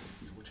just silent.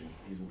 He's watching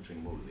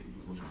Mowgli. He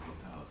was watching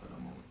Club House at that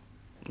moment.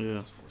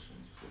 Yeah. Just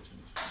watching.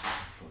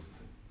 Just closes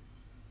it.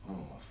 I'm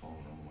on my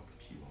phone. I'm on my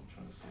computer. I'm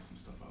trying to sort some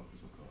stuff out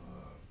because I've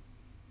got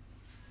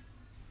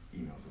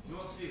emails. You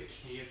want to see a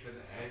caved in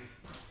egg?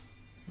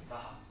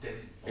 That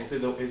didn't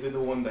bust. Is it the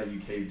one that you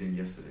caved in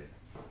yesterday?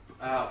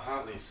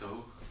 Apparently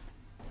so.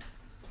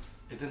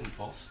 It didn't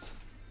bust.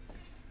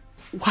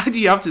 Why do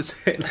you have to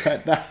say it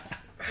like that?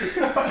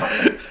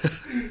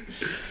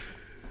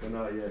 But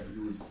no, yeah, he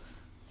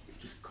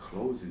just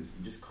closes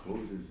his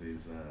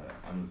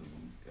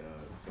Amazon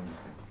films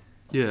thing.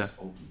 Yeah. Just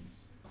opens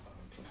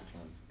Clash of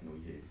Clans and all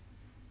you hear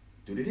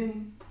do it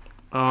in.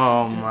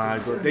 Oh my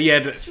god.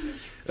 Yeah,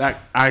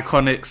 that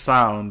iconic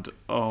sound.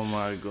 Oh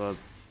my god.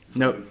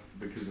 No.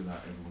 Because of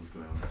that, everyone's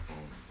going on their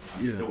phones. I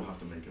still have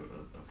to make a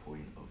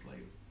point of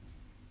like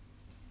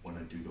when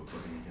I do go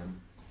clubbing again,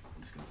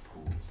 I'm just gonna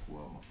pull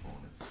out my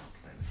phone and start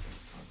playing this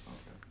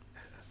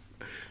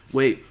soundtrack.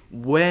 Wait,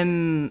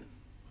 when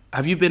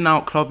have you been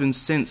out clubbing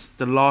since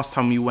the last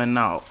time you went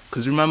out?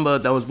 Because remember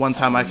there was one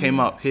time I came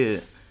up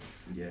here.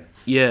 Yeah.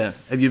 Yeah.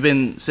 Have you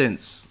been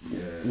since? Yeah.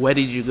 Where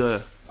did you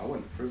go? I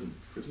went to prison.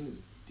 Prison was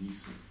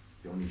decent.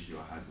 The only issue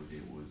I had with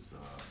it was,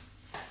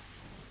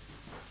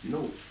 you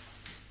know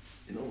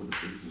what the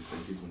biggest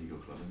mistake is when you go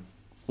clubbing?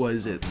 What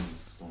is it? Being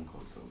stone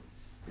cold, so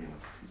being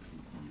like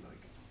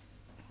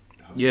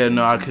Yeah,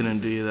 no, I couldn't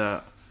do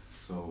that.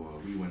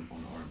 So we went on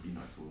R&B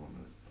night, so on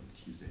a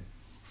Tuesday.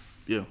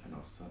 Yeah. And I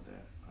was sat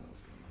there, and I was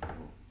going like,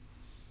 yo,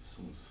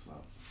 someone's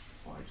slap,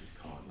 but I just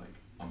can't, like,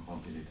 I'm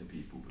bumping into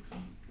people because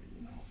I'm,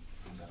 you know,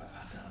 I'm like,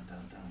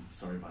 damn,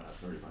 sorry about that.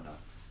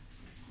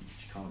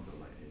 You can't go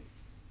like, hey,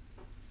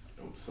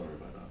 oh, sorry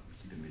about that,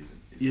 keep it moving.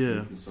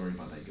 Yeah. People sorry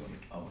about that, going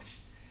like, oh,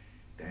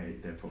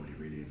 they're probably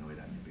really annoyed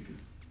at me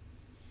because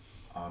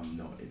I'm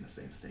not in the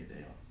same state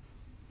they are.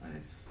 And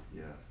it's,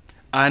 yeah.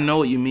 I know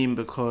what you mean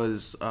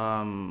because,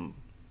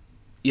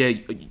 yeah,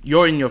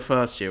 you're in your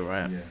first year,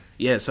 right? Yeah.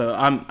 Yeah, so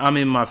I'm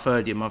in my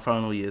third year, my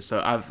final year.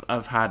 So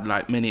I've had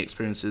like many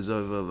experiences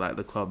over like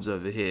the clubs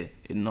over here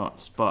in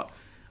Notts, but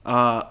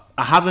I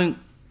haven't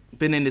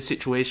been in the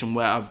situation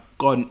where I've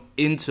gone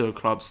into a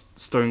club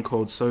stone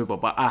cold sober.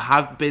 But I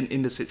have been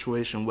in the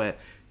situation where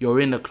you're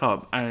in the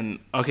club and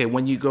okay,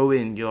 when you go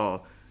in,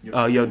 you're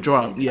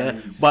drunk, yeah,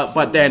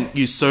 but then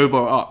you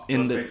sober up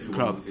in the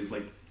club. It's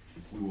like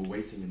we were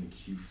waiting in the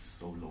queue for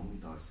so long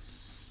that I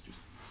was just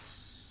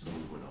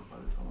sobered up by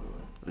the time I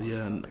went.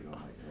 Yeah.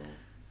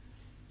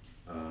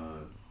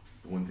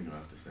 The one thing I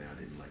have to say I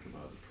didn't like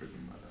about the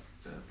prison that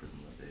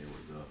day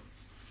was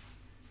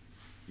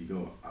you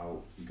go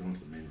out, you go into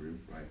the main room,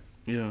 right?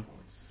 Yeah. Oh,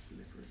 it's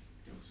slippery.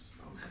 I was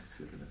like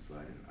slipping and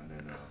sliding, and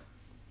then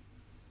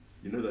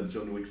you know that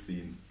John Wick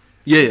scene.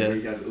 Yeah. Where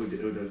he has all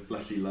the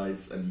flashy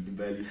lights and you can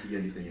barely see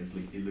anything. It's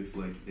like it looks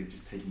like they've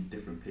just taken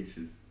different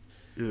pictures.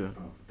 Yeah.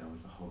 Bro, that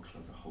was the whole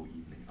club, the whole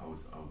evening. I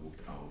walked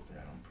out of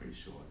there and I'm pretty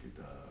sure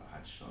I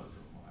had shards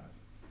over my eyes.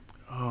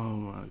 Oh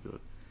my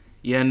god.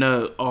 Yeah,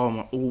 no.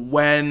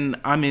 When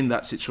I'm in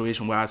that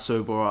situation where I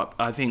sober up,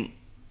 I think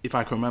if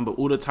I can remember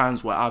all the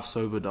times where I've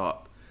sobered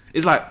up,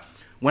 it's like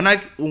when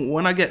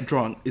I get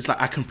drunk, it's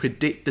like I can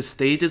predict the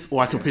stages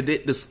or I can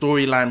predict the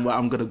storyline where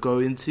I'm gonna go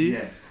into.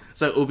 Yes.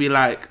 So it'll be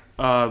like,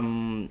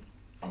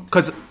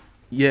 because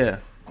yeah.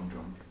 I'm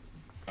drunk.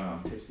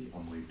 I'm tipsy.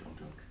 I'm waved. I'm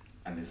drunk.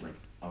 And it's like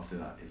after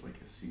that, it's like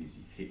as soon as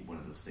you hit one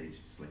of those stages,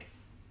 it's like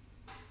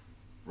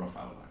rough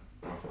outline.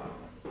 It's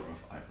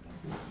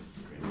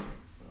crazy.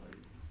 So,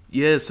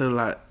 yeah, so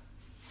like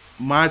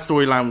my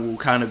storyline will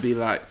kind of be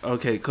like,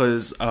 okay,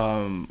 because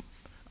I'm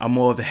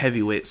more of a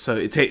heavyweight, so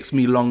it takes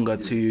me longer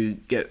to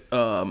get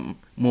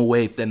more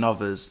weight than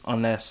others,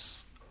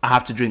 unless I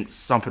have to drink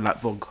something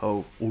like vodka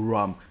or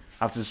rum.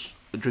 I have to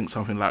drink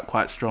something like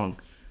quite strong.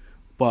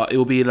 But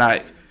it'll be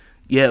like,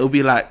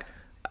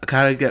 I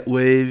kind of get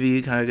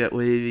wavy.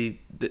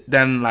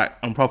 Then like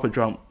I'm proper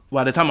drunk.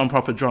 By the time I'm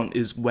proper drunk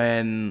is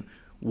when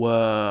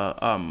we're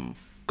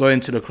going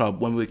to the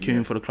club, when we're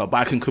queuing for the club. But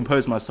I can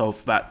compose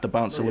myself that the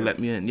bouncer will let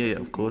me in. Yeah,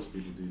 of course.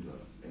 People do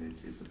that, and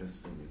it's the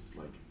best thing. It's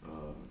like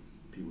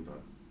people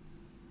that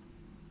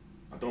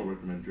I don't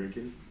recommend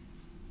drinking.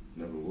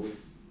 Never will.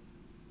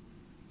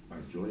 I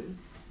enjoy it,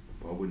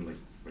 but I wouldn't like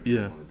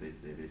recommend on a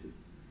day-to-day basis.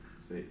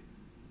 Say,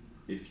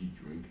 if you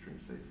drink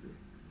safely.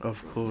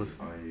 Of course.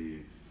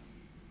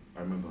 I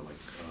remember like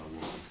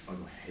I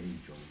got heavy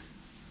drunk.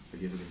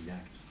 Like ever been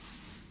yacked?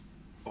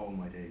 All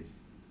my days.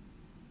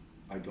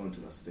 I got into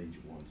that stage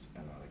once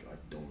and I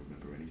don't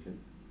remember anything.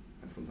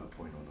 And from that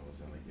point on, I was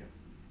like, yeah,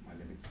 my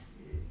limits.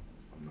 Yeah,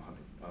 I'm not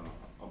having.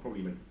 I'll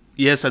probably like.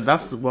 Yeah, so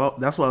that's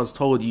what I was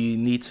told. You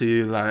need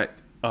to like.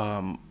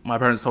 My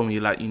parents told me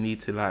like you need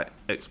to like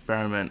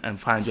experiment and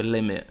find your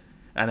limit,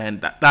 and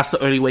then that's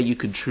the only way you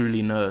could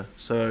truly know.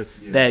 So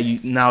there you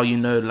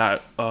know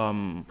like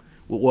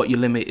what your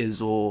limit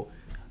is or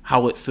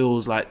how it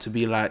feels like to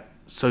be like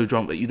so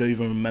drunk that you don't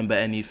even remember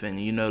anything.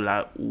 You know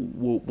like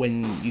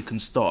when you can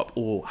stop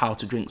or how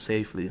to drink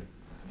safely. Have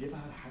you ever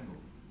had a hangover?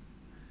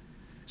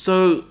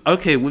 So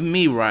okay, with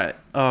me, right,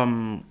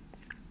 I'm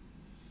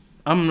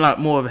like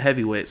more of a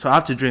heavyweight, so I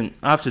have to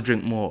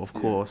drink more, of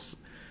course.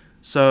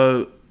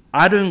 So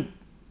I don't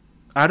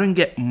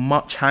get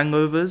much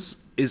hangovers.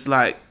 It's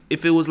like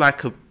if there was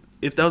like a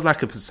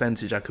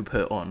percentage I could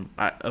put on,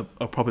 like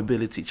a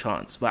probability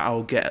chance that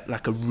I'll get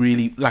like a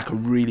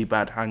really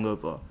bad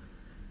hangover.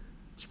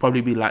 It's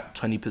probably be like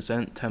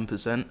 20%,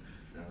 10%.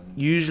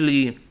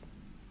 Usually,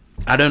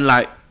 I don't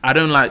like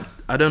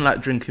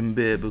drinking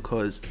beer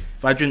because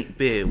if I drink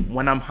beer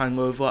when I'm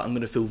hungover, I'm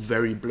gonna feel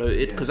very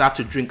bloated because I have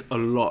to drink a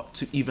lot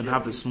to even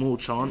have a small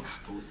chance.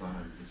 Also,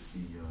 it's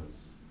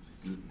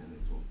gluten in it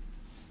as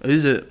well.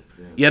 Is it?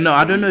 Yeah, no,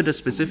 I don't know the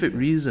specific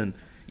reason.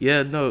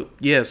 Yeah,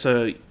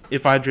 so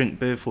if I drink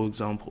beer, for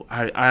example,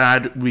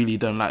 I really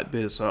don't like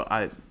beer, so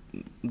I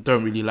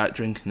don't really like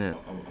drinking it.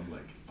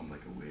 I'm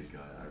like a weird guy.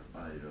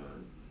 I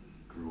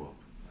grew up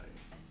like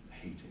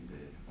hating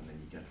beer, and then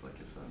you get to like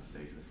a certain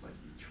stage, and it's like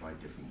you try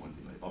different ones,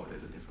 and like, oh,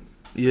 there's a difference.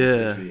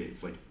 Yeah.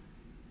 It's like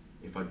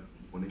if I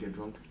want to get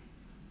drunk,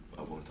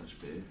 I won't touch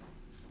beer.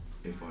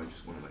 If I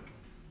just want to like,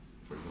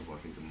 for example, I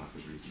think the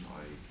massive reason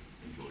I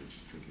enjoy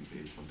drinking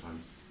beer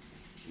sometimes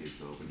is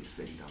when you're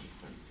sitting down with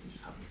friends and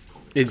just having a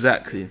conversation.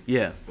 Exactly.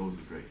 Yeah. Those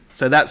are great.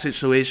 So that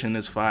situation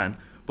is fine,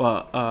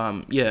 but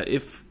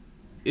if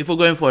we're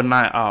going for a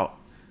night out,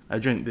 I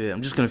drink beer,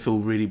 I'm just gonna feel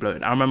really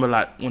bloated. I remember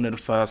like one of the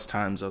first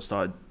times I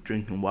started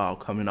drinking while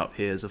coming up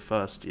here as a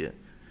first year.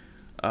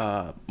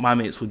 my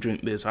mates would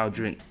drink beer, so I'll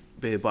drink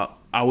beer, but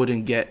I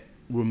wouldn't get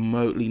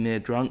remotely near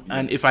drunk.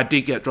 And if I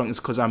did get drunk, it's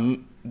because I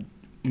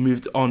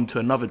moved on to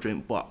another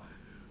drink. But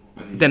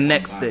the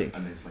next day,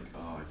 and it's like,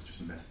 oh, it's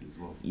just messy as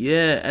well.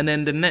 yeah, and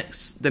then the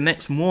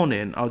next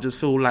morning, I'll just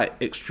feel like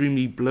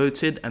extremely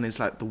bloated, and it's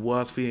like the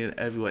worst feeling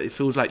everywhere. It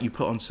feels like you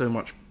put on so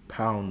much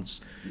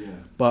pounds. Yeah.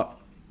 But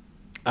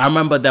I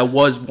remember there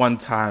was one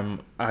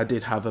time I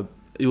did have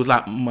it was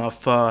like my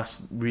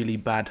first really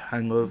bad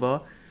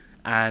hangover,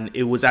 and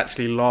it was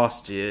actually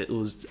last year. It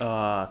was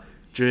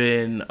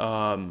during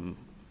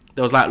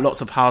there was like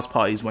lots of house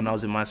parties when I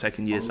was in my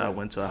second year, so I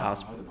went to a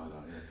house. I heard about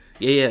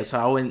that, Yeah, so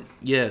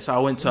I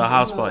went to a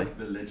house party. Like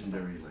the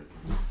legendary,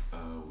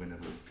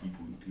 whenever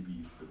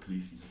the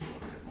police used to go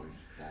up, everyone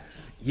just dash.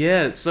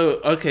 Yeah, so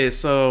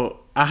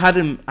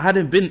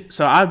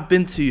I've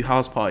been to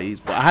house parties,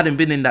 but I hadn't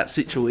been in that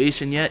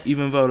situation yet,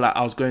 even though like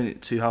I was going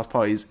to house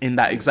parties in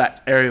that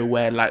exact area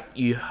where like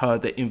you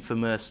heard the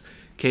infamous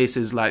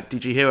cases. Like,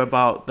 did you hear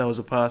about there was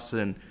a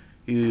person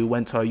who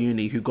went to our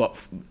uni who got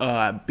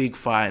a big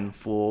fine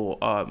for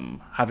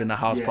having a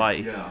house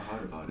party? Yeah, I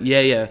heard about it.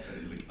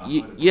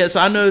 Yeah.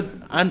 So I know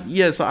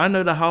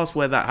the house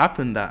where that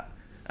happened at.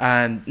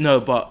 And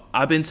no, but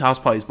I've been to house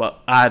parties, but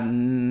I'd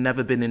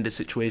never been in the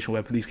situation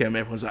where police came and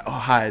everyone's like, oh,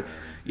 hi.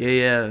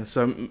 Yeah.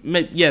 So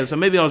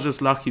maybe I was just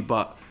lucky,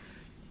 but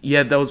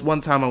yeah, there was one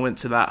time I went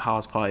to that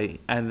house party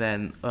and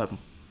then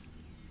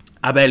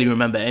I barely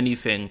remember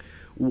anything.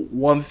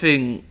 One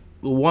thing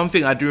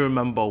I do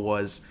remember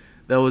was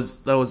there was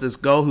this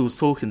girl who was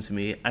talking to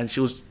me, and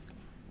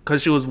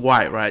because she was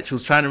white, right? She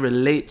was trying to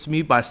relate to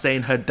me by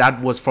saying her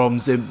dad was from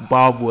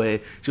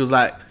Zimbabwe. She was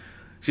like,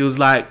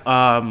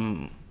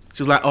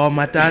 oh,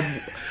 my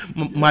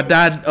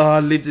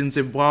dad lived in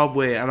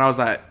Zimbabwe. And I was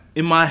like,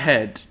 in my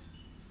head,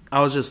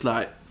 I was just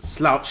like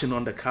slouching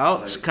on the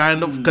couch, like,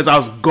 kind of, because I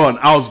was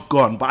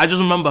gone. But I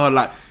just remember her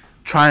like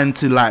trying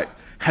to like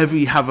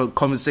heavily have a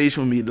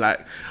conversation with me,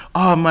 like,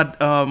 oh,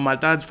 my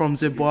dad's from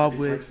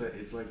Zimbabwe.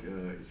 It's like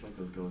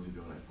those girls who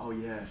go like, oh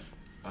yeah,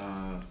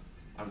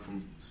 I'm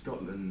from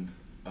Scotland,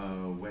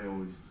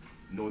 Wales,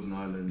 Northern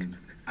Ireland,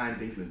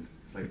 and England.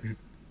 It's like,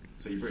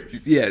 so you're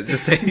British? Yeah,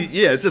 just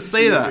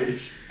say that.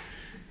 British.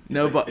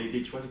 No, like, but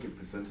they try to give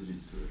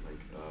percentages to it. Like,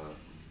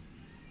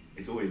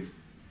 it's always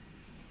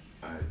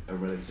a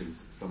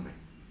relative's something.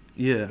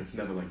 Yeah. It's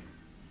never like,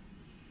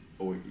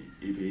 or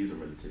if it is a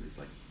relative, it's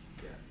like,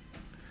 yeah.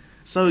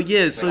 So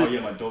yeah, it's like, oh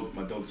yeah, my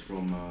dog's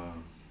from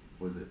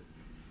what is it?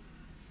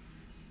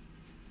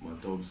 My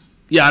dog's.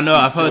 Yeah, I know.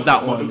 I've heard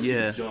that my one. dog's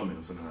Yeah. German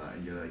or something like that,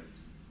 and you're like,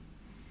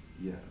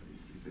 yeah,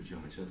 it's a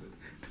German Shepherd.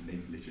 The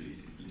name's literally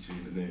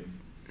in the name.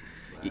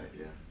 Like,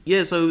 yeah.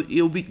 Yeah, so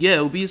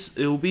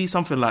it'll be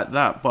something like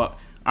that. But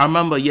I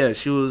remember,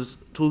 she was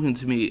talking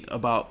to me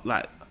about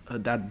like her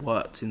dad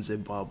worked in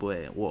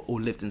Zimbabwe or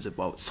lived in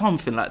Zimbabwe,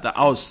 something like that.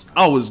 I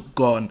was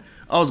gone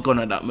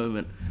at that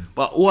moment.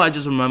 But all I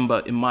just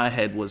remember in my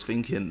head was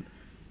thinking,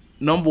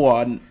 number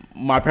one,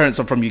 my parents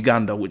are from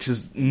Uganda, which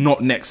is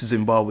not next to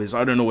Zimbabwe, so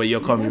I don't know where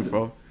you're coming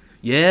from.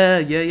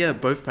 Yeah.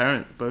 Both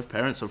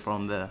parents are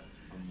from there.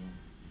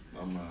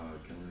 I'm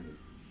Canadian.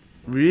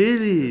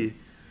 Really?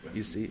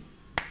 You see,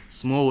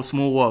 small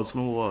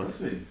world.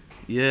 That's it.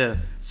 Yeah.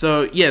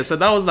 So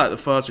that was like the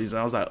first reason.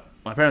 I was like,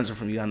 my parents are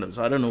from Uganda,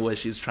 so I don't know where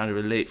she's trying to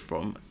relate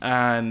from.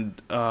 And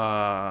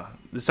the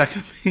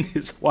second thing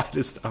is, why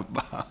does that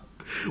matter?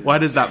 Why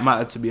does that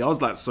matter to me? I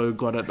was like so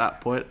gone at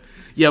that point.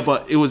 Yeah,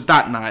 but it was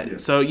that night. Yeah.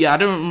 So yeah, I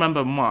don't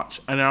remember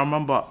much. And I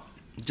remember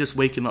just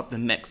waking up the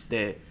next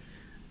day,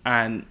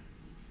 and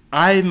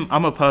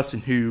I'm a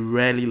person who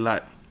rarely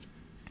like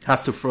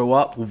has to throw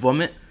up or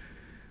vomit.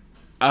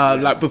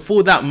 Like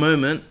before that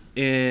moment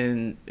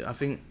in, I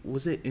think, it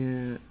was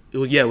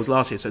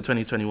last year, so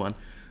 2021.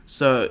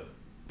 So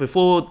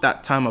before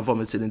that time I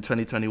vomited in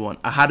 2021,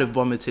 I hadn't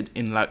vomited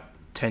in like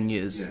 10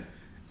 years. Yeah.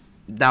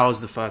 That was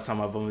the first time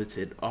I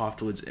vomited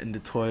afterwards in the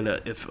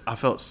toilet. I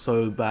felt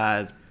so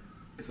bad.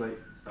 It's like,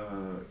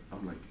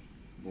 I'm like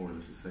more or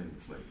less the same.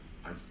 It's like,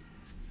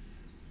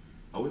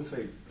 I wouldn't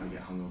say I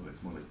get hungover,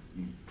 it's more like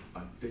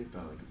I think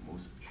that like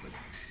most, like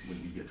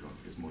when we get drunk,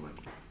 it's more like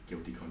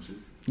guilty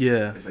conscience.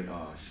 Yeah. It's like,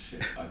 oh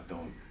shit,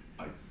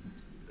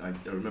 I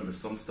remember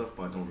some stuff,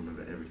 but I don't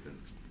remember everything.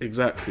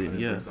 Exactly, and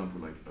then, yeah. For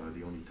example, like one of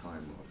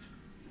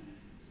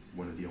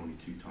the only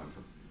 2 times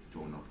I've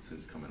drawn up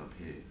since coming up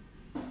here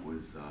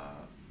was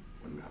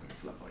when we were having a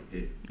flat white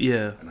here.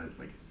 Yeah. And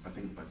I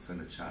think I'd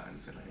send a chat and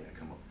said like, yeah,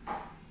 come up.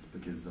 It's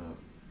because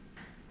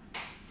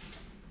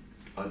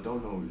I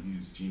don't know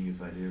whose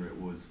genius idea it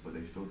was, but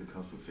they filled the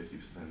cups with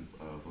 50%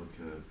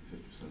 vodka,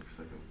 50%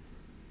 prosecco.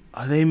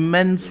 Are they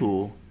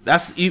mental?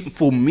 That's even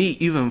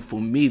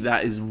for me.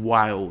 That is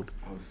wild.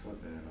 I was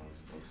sat there and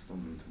I was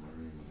stumbling to my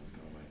room and I was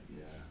going like,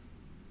 yeah.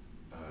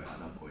 At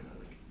that point,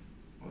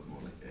 I was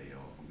more like, hey, yo,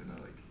 I'm gonna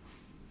like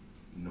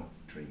not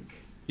drink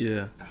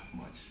that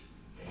much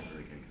ever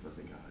again, because I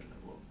think I had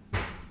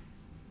like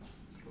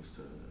close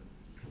to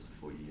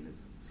 40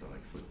 units. So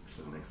like for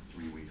the next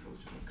 3 weeks, I was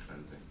just like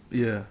cleansing.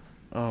 Yeah.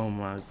 Oh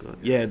my god.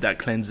 Yeah, that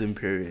cleansing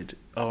period.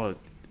 Oh.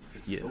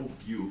 It's Yeah. so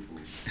beautiful.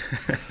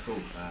 It's so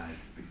bad.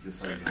 It's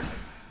just like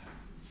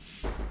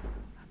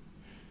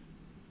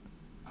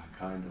I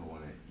kind of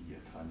want to eat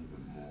a tiny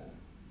bit more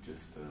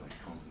just to like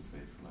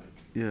compensate for like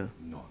Yeah.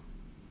 not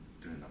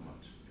doing that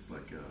much. It's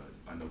like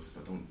I noticed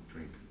I don't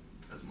drink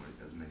as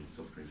many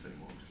soft drinks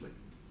anymore. Just like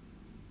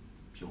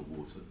pure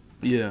water.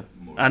 Yeah.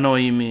 More I know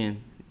what you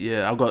mean.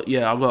 Yeah, I got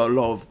a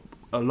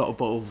lot of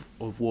bottles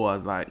of water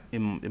like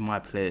in my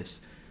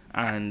place,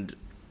 and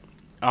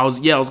I was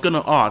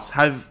gonna ask,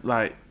 have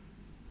like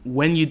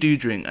when you do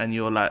drink and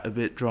you're like a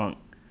bit drunk,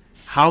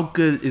 how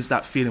good is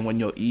that feeling when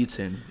you're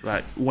eating?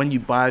 Like when you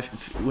buy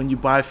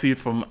food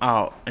from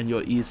out and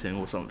you're eating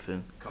or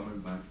something. coming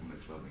back from the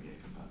club and getting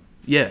kebab.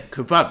 Yeah,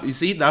 kebab. You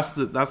see, that's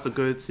the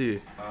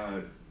go-to.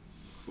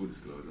 Full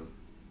disclosure,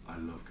 I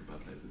love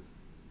kebab places.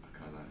 I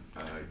can't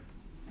lie.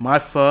 My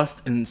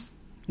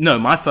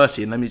first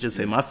year, let me just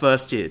say, my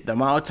first year, the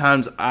amount of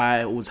times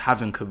I was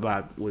having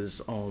kebab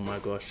was, oh my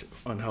gosh,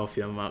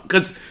 unhealthy amount.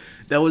 Because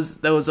there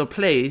was a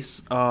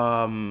place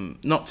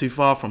not too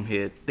far from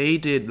here. They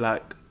did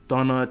like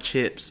doner,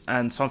 chips,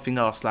 and something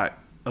else, like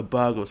a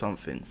burger or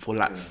something, for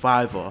like $5.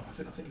 I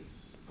think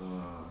it's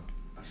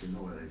actually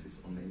no, it is. It's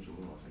on Angel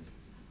Hill, I think.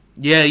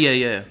 Yeah.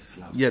 It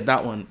slaps. Yeah,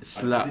 that one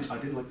slaps. I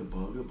did like the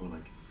burger, but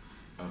like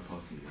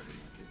personally, I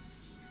didn't like it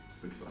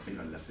because I think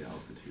I left it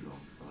out for too long.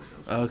 So like,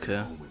 I was Okay.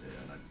 home with it,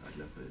 and I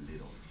left the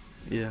lid off.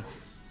 Yeah.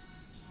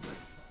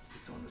 Like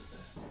McDonald's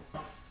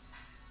there.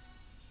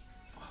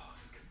 Oh,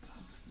 the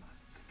kebabs, man,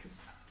 the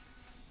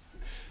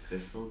kebabs.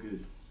 They're so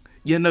good.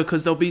 Yeah, no,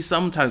 because there'll be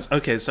sometimes.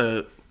 Okay,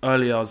 so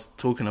earlier I was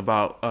talking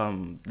about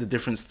the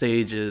different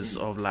stages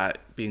of like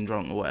being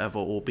drunk or whatever,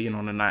 or being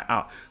on a night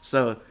out.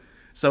 So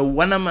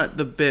when I'm at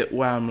the bit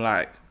where I'm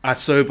like I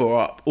sober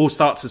up or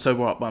start to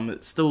sober up, but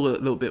I'm still a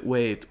little bit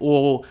waved,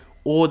 or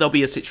there'll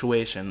be a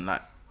situation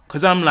like,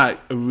 because I'm like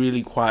a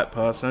really quiet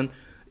person.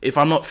 If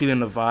I'm not feeling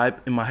the vibe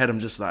in my head,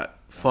 I'm just like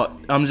fuck.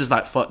 I'm just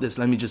like fuck this.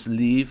 Let me just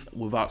leave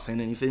without saying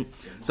anything.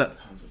 Yeah, So times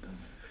I've done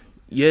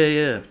that.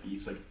 yeah.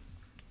 It's like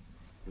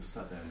you're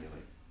sat there and you're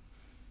like,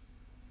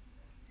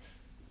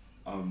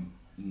 I'm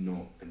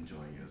not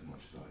enjoying it as much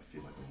as I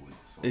feel like I would.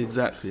 So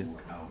Exactly. I just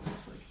walk out and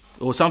it's like,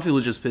 Or something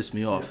will just piss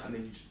me off. yeah, and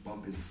then you just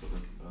bump into sort of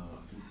like, I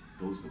think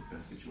those are the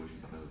best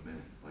situations I've ever been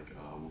in. Like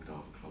I walked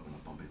out of a club and I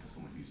bump into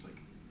someone who's like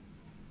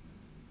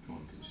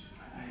drunk and she's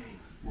like, hey,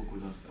 walk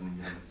with us, and then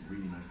you have like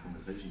really nice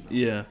conversations.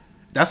 Yeah.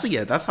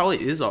 That's how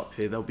it is up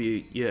here. There'll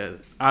be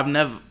I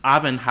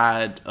haven't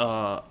had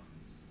a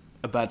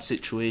bad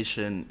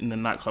situation in the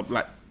nightclub.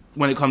 Like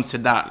when it comes to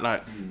that,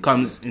 like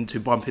comes into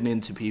bumping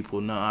into people.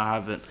 No, I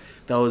haven't.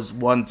 There was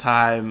one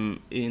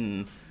time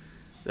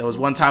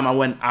I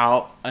went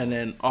out, and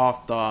then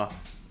after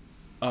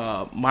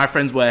my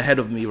friends were ahead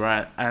of me,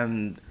 right,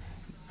 and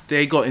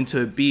they got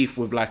into a beef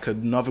with like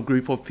another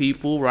group of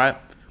people, right,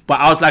 but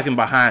I was lagging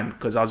behind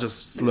because I was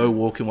just slow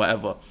walking,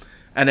 whatever.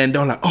 And then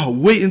they're like, oh,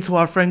 wait until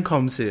our friend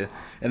comes here.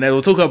 And they were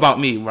talking about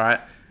me,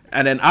 right?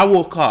 And then I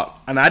woke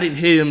up and I didn't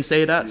hear him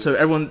say that.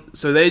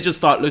 So they just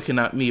start looking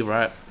at me,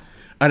 right?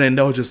 And then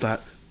they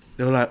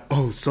were like,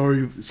 oh,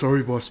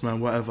 sorry, boss man,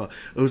 whatever.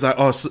 It was like,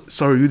 oh,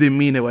 sorry, you didn't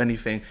mean it or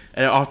anything.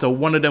 And after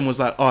one of them was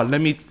like, oh, let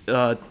me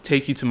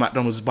take you to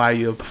McDonald's, buy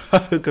you a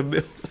burger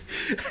meal.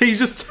 He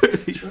just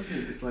took me. Trust me,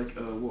 it's like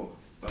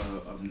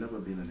I've never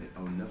been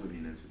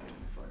instigating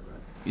a fight,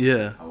 right?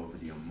 Yeah. However,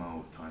 the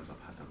amount of times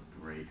I've had to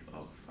break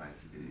up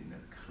fights in a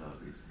club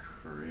is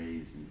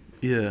crazy.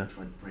 Yeah. I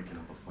tried breaking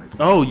up a fight.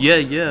 Oh,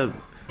 yeah.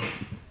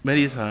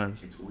 Many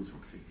times. It's always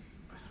Roxy.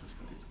 I swear to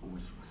God, it's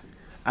always Roxy.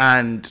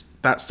 And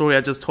that story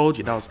I just told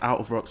you, that was out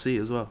of Roxy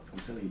as well. I'm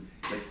telling you,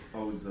 like I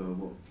was I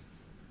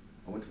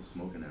went to the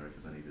smoking area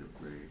because I needed a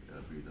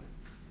breather,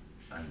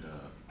 and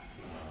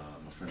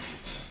my friend was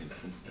I think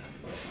from Stanley,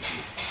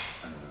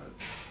 and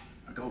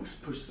I go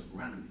just push something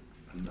randomly,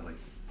 and they're like,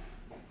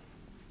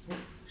 oh,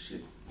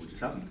 shit, what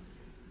just happened?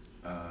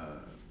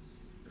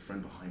 The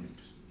friend behind him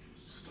just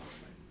starts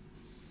like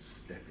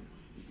stepping.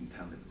 You can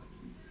tell him like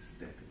he's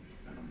stepping,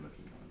 and I'm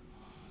looking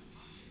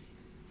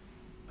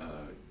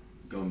on.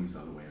 Girl moves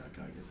out of the way, and that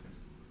guy gets him.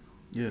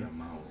 Yeah. The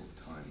amount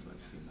of times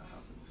I've seen that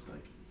happen, it's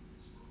like,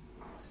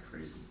 it's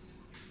crazy.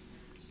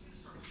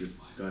 It's just,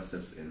 guy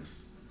steps in,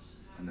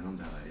 and then I'm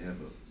down like, yeah,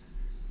 but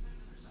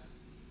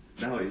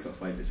now it's a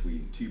fight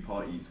between two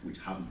parties which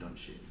haven't done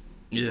shit.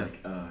 It's Yeah.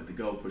 like, the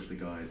girl pushed the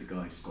guy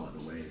just got out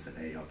of the way and said,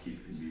 hey, I'll keep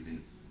it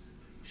moving.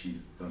 She's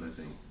done her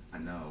thing.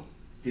 And now,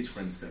 his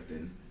friend stepped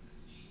in,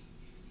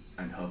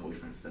 and her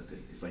boyfriend stepped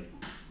in. It's like,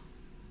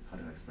 how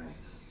do I explain it?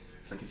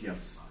 It's like if you have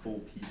four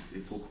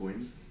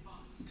coins,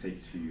 you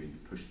take two and you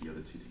push the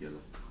other two together.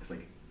 It's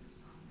like,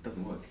 it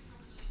doesn't work.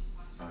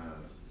 No,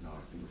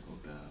 I think it's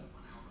got the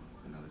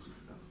analogy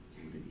for that.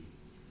 It wouldn't be.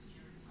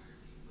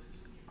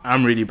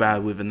 I'm really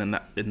bad with an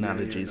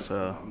analogy, Yeah,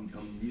 so...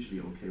 I'm usually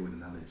okay with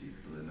analogies,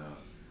 but then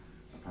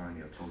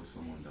apparently I told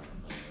someone a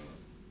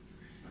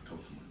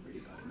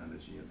really bad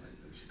analogy, and I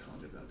just can't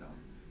live that down.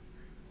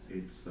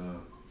 It's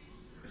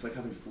like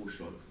having 4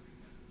 shots.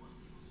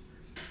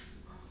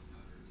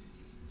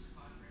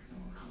 No,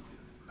 I can't do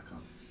that. I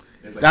can't.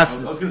 It's like, That's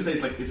I was gonna say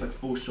it's like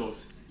 4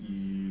 shots.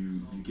 You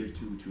give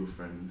 2 to a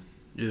friend,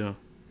 yeah.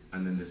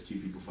 and then there's 2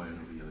 people fighting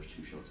over the other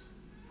 2 shots.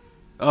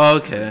 Oh,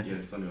 okay.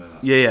 Yeah, something like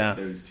that. Yeah.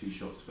 There is 2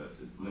 shots for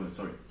no,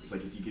 sorry. It's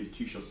like if you give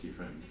 2 shots to your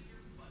friend,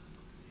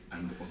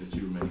 and of the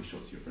 2 remaining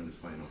shots, your friend is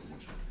fighting over 1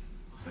 shot.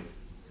 It's like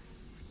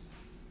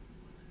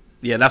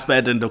Yeah, that's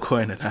better than the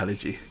coin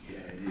analogy. yeah,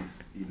 it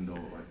is. Even though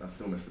like I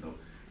still messed it up,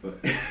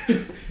 but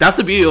That's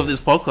the beauty of this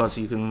podcast.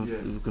 You can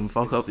Yeah. you can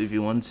fuck up if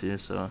you want to.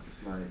 So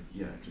it's like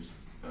yeah, just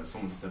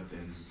someone stepped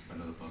in,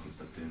 another person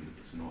stepped in.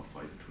 It's not a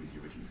fight between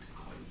the original 2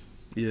 parties.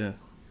 yeah.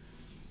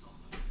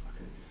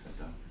 Okay, set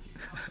that.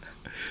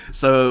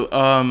 So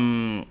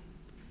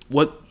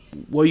what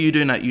are you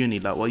doing at uni?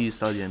 Like, what are you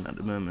studying at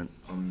the moment?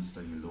 I'm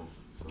studying law,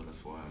 so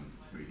that's why I'm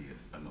really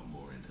a lot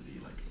more into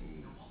the like.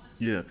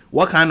 Yeah.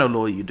 What kind of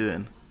law are you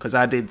doing? Because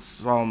I did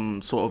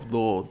some sort of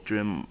law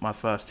during my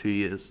first 2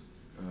 years.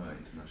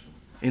 International.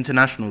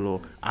 International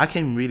law. I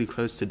came really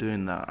close to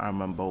doing that. I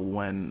remember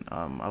when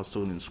I was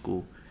still in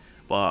school,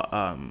 but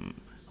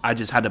I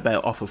just had a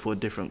better offer for a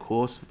different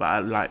course that I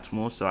liked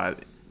more, so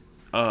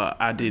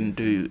I didn't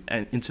do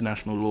an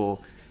international law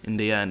in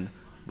the end.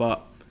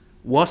 But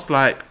what's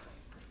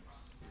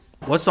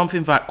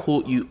something that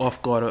caught you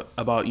off guard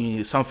about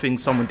uni? Something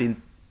someone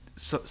didn't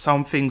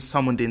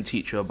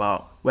teach you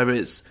about, whether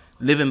it's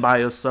living by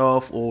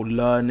yourself or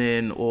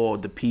learning or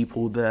the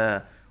people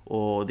there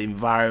or the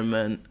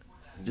environment,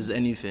 just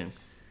anything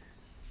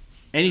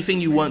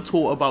you weren't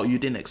taught about, you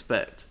didn't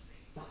expect.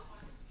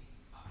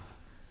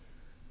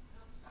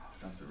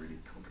 That's a really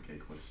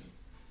complicated question.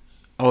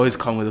 Always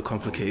come with the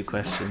complicated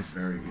questions.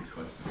 Very good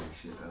question,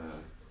 actually.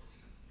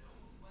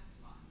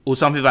 Or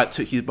something that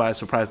took you by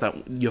surprise,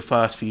 that your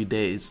first few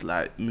days,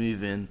 like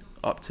moving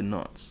up to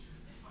Knots.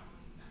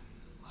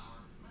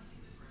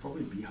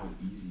 Probably be how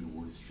easy it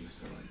was just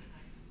to like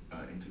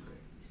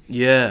integrate.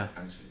 Yeah,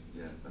 Actually,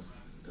 yeah, that was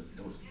an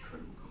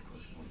incredible good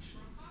question.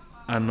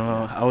 Honestly, I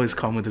know. I always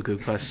come with the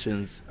good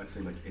questions. I'd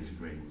say like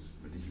integrating was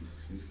ridiculously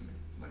smooth for me.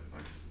 Like I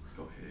just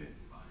got here,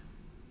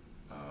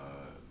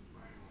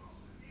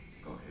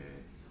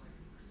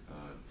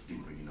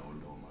 didn't really know a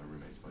lot of my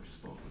roommates, but I just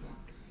spoke with them.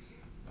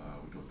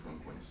 We got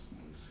drunk when it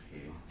was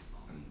here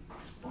and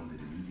just bonded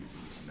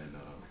immediately. And then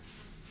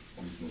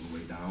obviously on the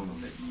way down, I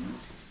met you.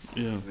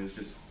 Yeah. And it's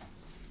just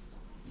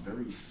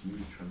very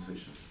smooth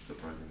transition,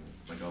 surprisingly.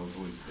 Like I was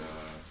always,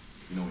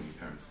 when your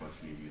parents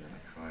first leave you, they're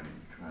like crying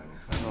and crying and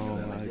crying. Oh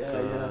and my like,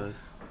 God.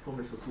 I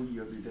promise I'll call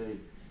you every day.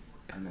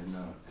 And then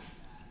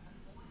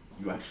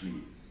you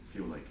actually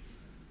feel like,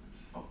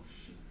 oh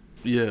shit,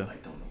 Yeah. I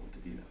don't know what to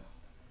do now.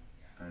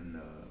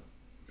 And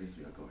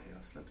basically I got here,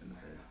 I slept in the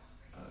bed.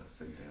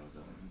 Second day I was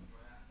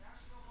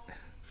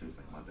feels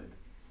like my bed.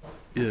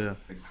 Yeah.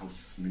 It's like how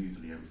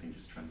smoothly everything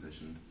just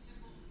transitioned.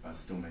 I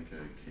still make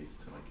a case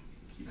to like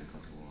keep in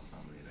contact with my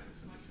family and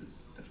everything because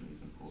definitely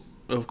is important.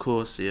 Of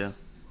course, yeah.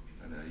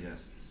 And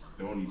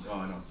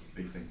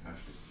big thing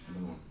actually,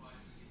 another one.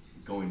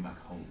 Going back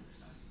home.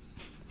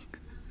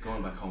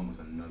 Going back home was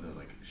another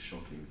like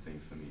shocking thing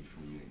for me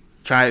from uni.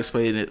 Try to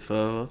explain it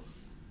further.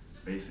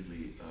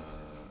 Basically,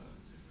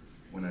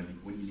 when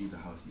you leave the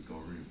house, you've got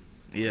a room.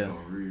 Yeah. You've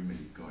got a room and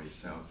you've got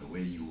yourself the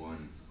way you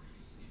want.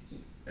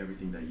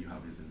 Everything that you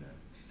have is in there.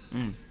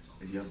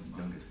 If you have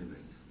younger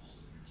siblings,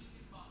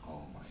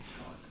 oh my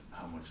god,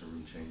 how much a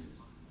room changes.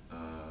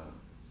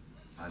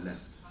 I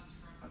left.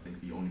 I think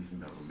the only thing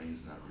that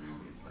remains in that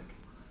room is like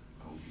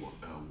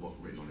what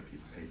written on a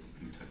piece of paper,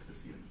 blue tacked to the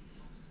ceiling.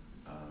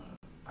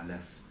 I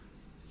left,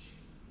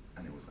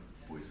 and it was like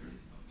boys' room.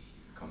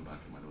 Come back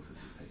and my little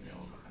sister's taking it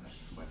over, and I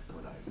swear to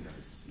God, I've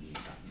never seen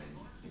that many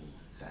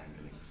things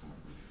dangling from a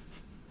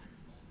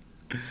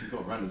roof. She's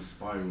got a random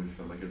spiral and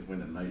stuff, like when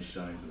the light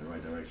shines in the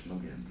right direction, I'm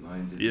getting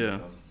blinded Yeah.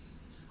 and stuff.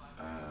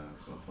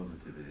 But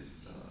positive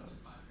is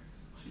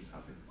she's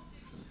happy.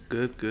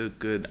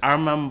 Good. I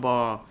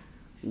remember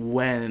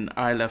when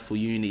I left for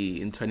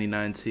uni in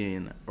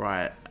 2019,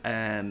 right?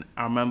 And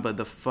I remember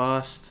the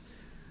first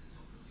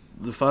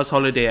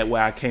holiday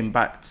where I came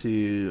back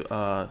to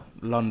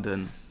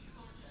London,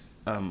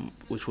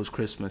 which was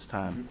Christmas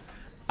time.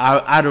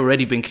 I'd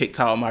already been kicked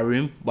out of my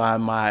room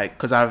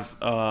because I have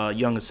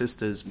younger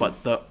sisters,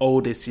 but the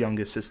oldest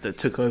younger sister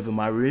took over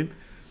my room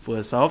for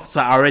herself.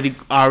 So I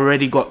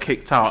already got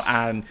kicked out,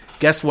 and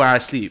guess where I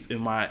sleep in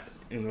my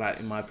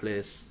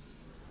place.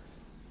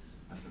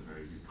 That's a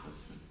very good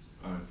question.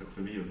 So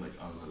for me, it was like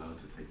I was allowed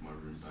to take my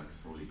room back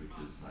solely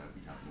because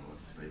we have no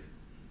other space.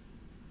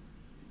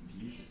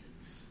 Do you,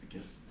 I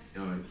guess,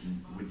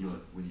 with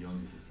your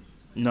younger sisters?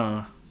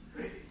 No,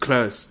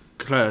 close.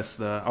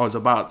 I was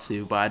about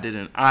to, but I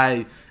didn't.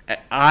 I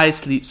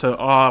sleep. So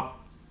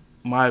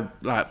my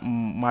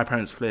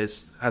parents'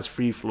 place has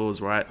 3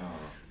 floors, right?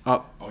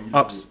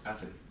 Ups.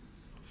 Attic.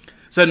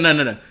 So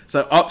no.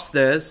 So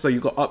upstairs. So you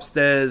got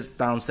upstairs,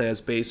 downstairs,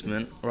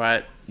 basement,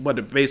 right? But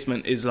the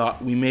basement is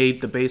we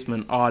made the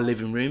basement our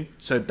living room.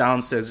 So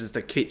downstairs is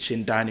the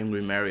kitchen, dining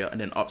room area,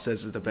 and then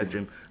upstairs is the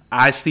bedroom.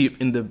 I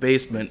sleep in the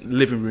basement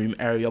living room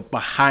area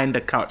behind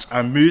the couch.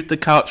 I moved the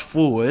couch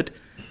forward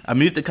I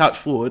move the couch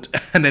forward,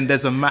 and then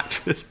there's a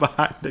mattress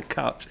behind the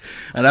couch,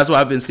 and that's why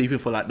I've been sleeping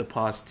for like the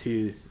past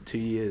two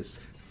years.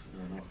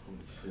 Fair enough, holy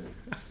shit.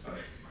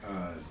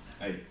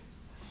 Hey,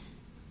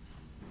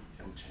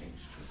 it'll change,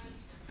 trust me.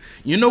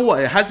 You know what?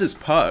 It has its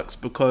perks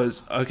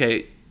because,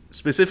 okay,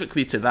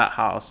 specifically to that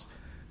house,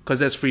 because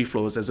there's 3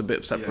 floors, there's a bit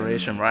of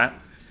separation, right?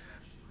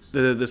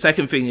 The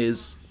second thing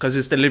is, because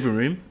it's the living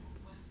room,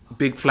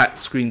 big flat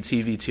screen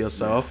TV to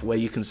yourself where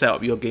you can set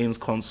up your games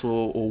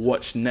console or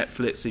watch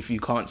Netflix if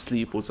you can't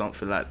sleep or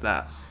something like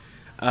that.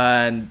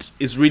 And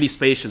it's really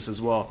spacious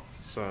as well.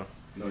 So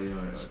No,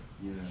 yeah, it's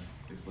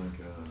like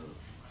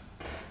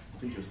I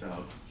think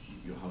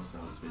your house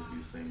setup is basically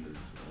the same as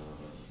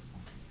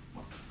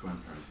my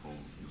grandparents' home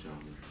in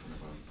Germany.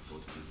 Whenever I go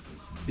to visit them,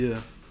 yeah,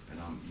 and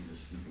I'm either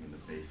sleeping in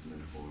the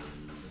basement or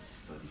in the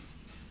study,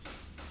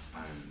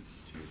 and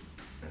two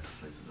best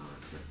places I've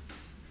ever slept.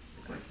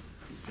 It's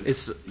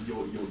like you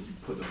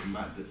put the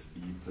mattress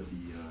on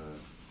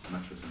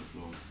the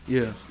floor.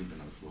 Yeah. You're sleeping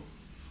on the floor.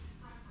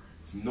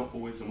 It's not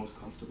always the most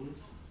comfortable,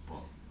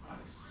 but I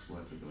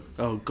swear to God.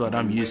 Oh God,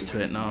 I'm used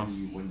to it now.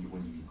 When you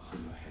put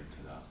your head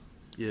to that,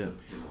 Yeah. the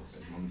pillow,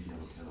 as long as you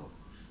have a pillow,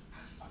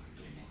 I can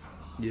do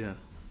it. Yeah,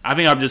 I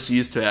think I'm just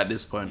used to it at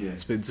this point. Yeah.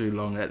 It's been too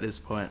long at this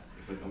point.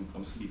 It's like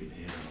I'm sleeping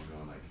here and I'm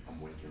going like I'm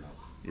waking up.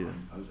 Yeah.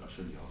 I'll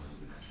show you how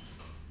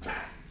I'm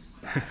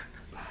doing.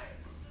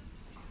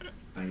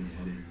 Bang your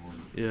head every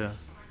morning. Yeah.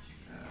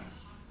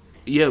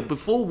 Yeah,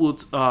 before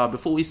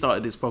we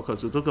started this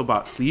podcast, we'll talk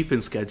about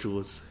sleeping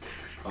schedules.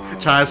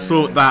 Try to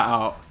sort that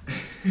out.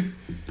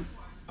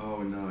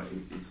 Oh no,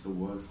 it's the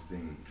worst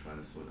thing trying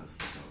to sort that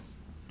stuff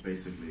out.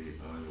 Basically,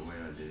 the way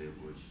I did it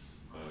was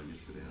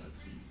yesterday I had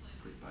some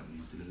pretty bad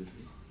news delivered to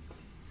me,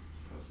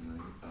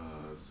 personally.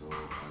 So I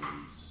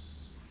was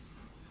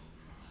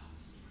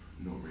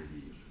not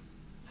really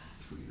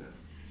fully there.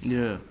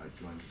 Yeah. I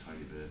drank a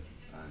tiny bit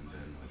and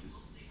then I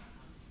just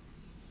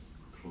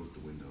closed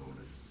the window and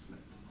I just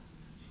slept.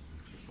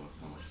 For the first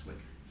time I just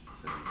like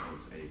said it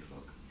was 8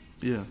 o'clock.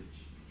 Yeah.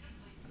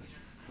 And I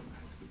put my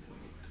head to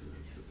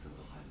the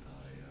pillow and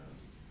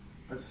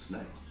I just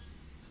slept.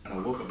 And I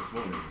woke up this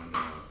morning and I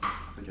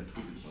think I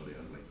tweeted about it.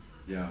 I was like,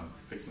 yeah, I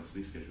fixed my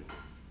sleep schedule.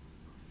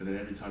 But then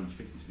every time you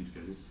fix your sleep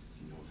schedule,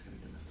 you know it's gonna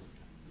get messed up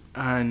again.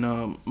 I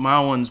know my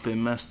one's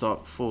been messed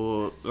up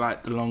for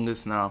like the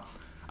longest now.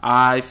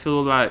 I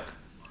feel like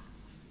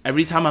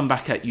every time I'm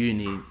back at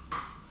uni,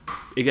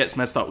 it gets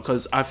messed up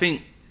because I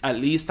think at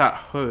least at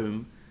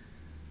home,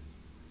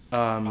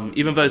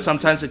 even though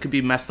sometimes it could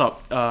be messed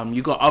up,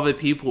 you got other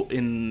people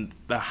in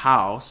the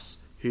house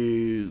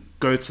who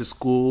go to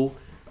school,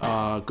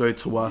 go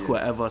to work,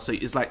 whatever. So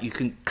it's like you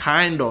can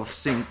kind of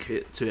sync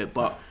it to it,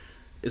 but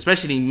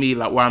especially me,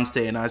 like where I'm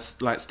staying, I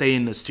like stay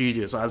in the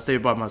studio, so I stay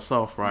by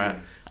myself, right?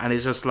 And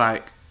it's just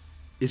like,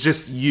 it's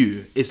just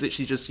you. It's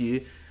literally just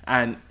you.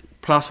 And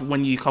plus,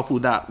 when you couple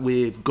that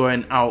with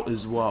going out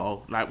as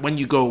well, like when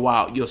you go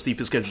out, your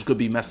sleeping schedule's gonna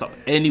be messed up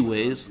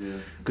anyways,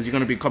 because you're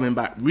gonna be coming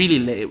back really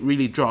late,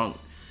 really drunk,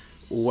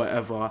 or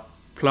whatever.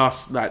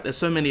 Plus, like there's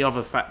so many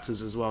other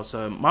factors as well.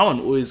 So my one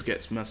always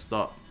gets messed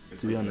up,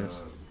 to be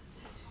honest. What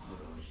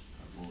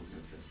was I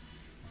gonna say?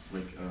 It's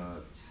like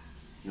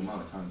the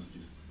amount of times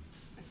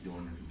you're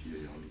on the computer,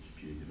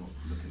 you're not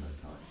looking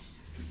at time.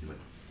 It's because you're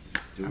like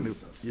doing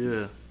stuff.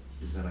 Yeah.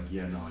 Is that like,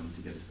 yeah, no, I need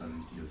to get this done, I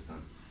need to get this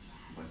done.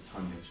 By the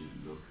time you actually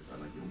look at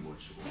like your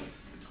watch or like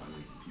the time on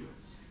your computer,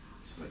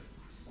 it's like,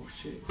 oh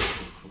shit, it's 4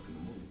 o'clock in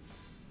the morning.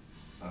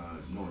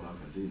 Not what I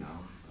can do now.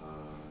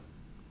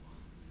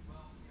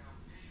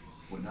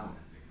 What now?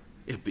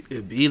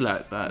 It'd be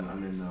like that.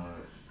 And then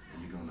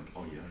you're going like,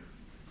 oh yeah,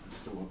 I'm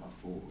still up at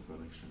 4 with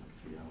an extra like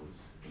 3 hours.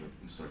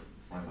 I'm sorry,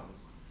 5 hours.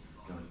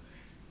 Going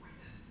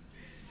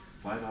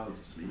 5 hours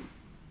of sleep,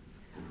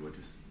 or do I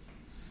just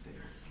stay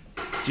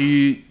up? Do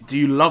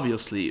you love your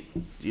sleep?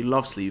 Do you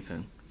love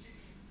sleeping?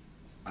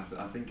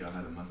 I think I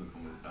had a massive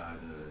comment. I had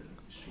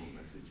a short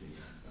messaging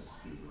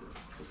speak with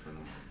a friend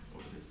of mine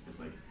over this. It's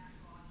like,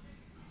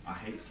 I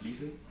hate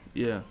sleeping,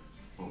 Yeah.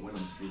 but when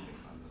I'm sleeping,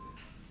 I love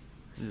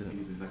it. Yeah. I think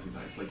it's exactly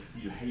that. It's like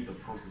you hate the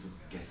process of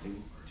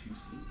getting to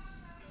sleep.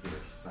 Because you're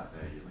like sat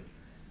there, you're like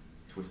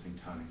twisting,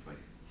 turning, like.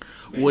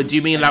 What do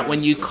you mean, like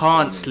when you Maybe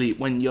can't sleep,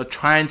 when you're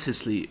trying to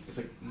sleep? It's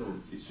like, no,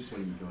 it's just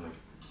when you go like,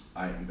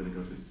 I'm gonna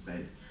go to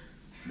bed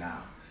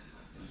now.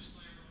 And just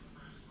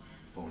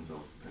phones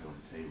off, put it on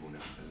the table and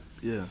everything.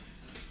 Yeah.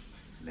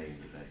 Lay in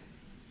the bed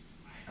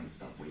and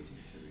start waiting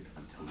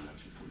until you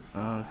actually fall asleep.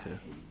 Oh, okay.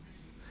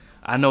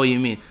 I know what you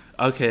mean.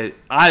 Okay,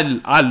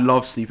 I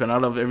love sleeping. I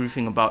love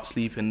everything about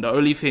sleeping. The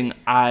only thing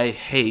I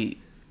hate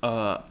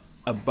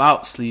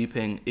about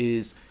sleeping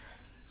is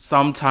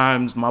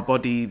sometimes my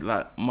body,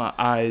 like my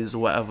eyes or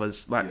whatever,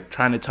 is like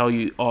trying to tell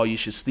you, oh, you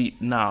should sleep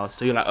now.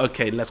 So you're like,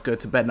 okay, let's go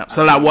to bed now.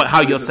 So like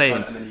how you're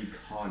saying. And then you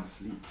can't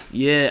sleep.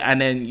 Yeah, and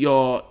then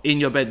you're in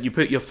your bed, you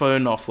put your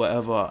phone off,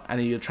 whatever, and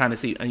then you're trying to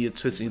sleep, and you're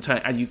twisting, you're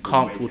turning, and you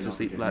can't fall to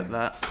sleep like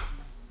that.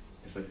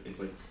 It's like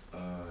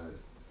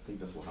I think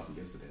that's what happened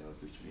yesterday. I was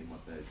literally in my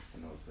bed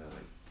and I was there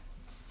like,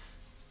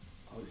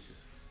 I was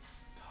just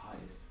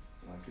tired.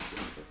 And I it's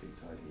fucking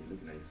tired, and you're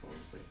looking at your phone,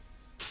 it's like,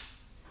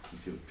 you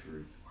feel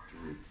droop.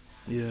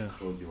 Yeah.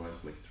 Close your eyes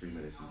for like 3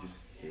 minutes, and you just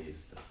hear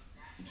stuff.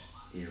 You just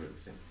hear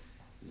everything.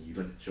 And you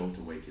like jolt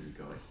awake and you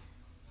go like,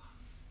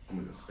 I'm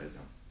gonna go to bed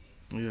now.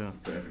 Yeah. You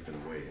put everything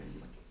away and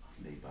you like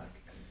lay back,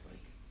 and it's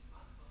like,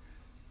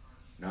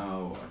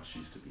 now I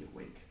choose to be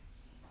awake.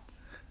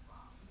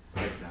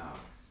 Right now.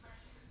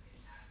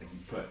 Like you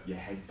put your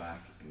head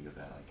back and you're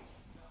there like,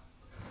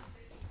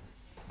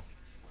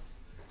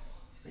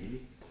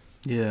 really?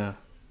 Yeah.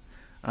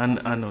 And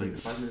I know.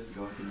 5 minutes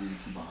ago I couldn't even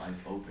keep my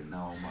eyes open.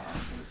 Now my eyes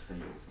want to stay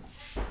open.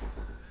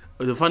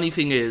 The funny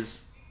thing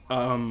is,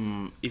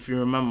 if you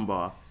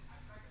remember,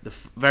 the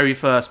very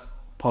first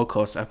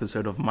podcast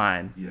episode of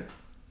mine, Yeah.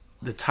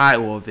 the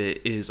title of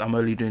it is "I'm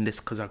only doing this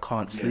because I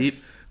can't sleep."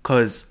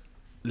 Because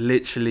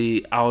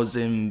literally, I was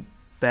in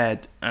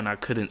bed and I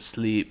couldn't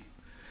sleep,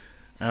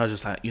 and I was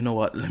just like, you know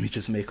what? Let me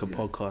just make a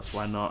podcast.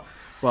 Why not?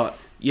 But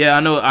yeah, I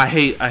know. I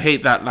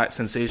hate that like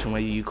sensation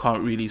where you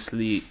can't really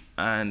sleep,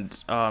 and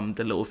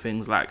the little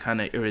things like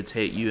kind of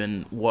irritate you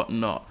and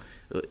whatnot.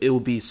 It will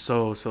be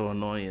so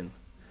annoying.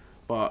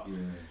 But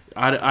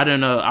I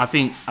don't know. I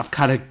think I've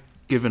kind of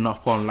given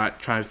up on like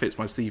trying to fix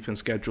my sleeping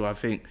schedule. I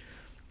think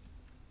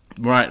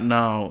right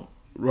now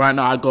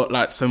I got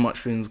like so much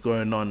things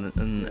going on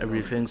and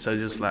everything. So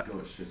just like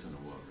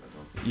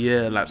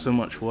like so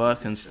much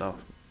work and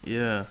stuff.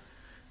 Yeah.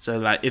 So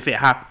like if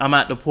it I'm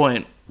at the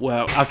point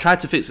where I've tried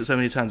to fix it so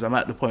many times. I'm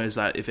at the point it's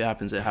like if it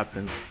happens, it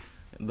happens.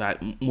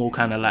 Like more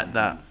kind of like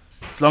that.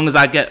 As long as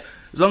I get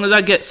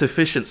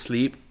sufficient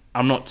sleep,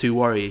 I'm not too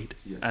worried.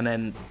 And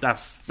then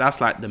that's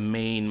like the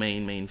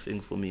main thing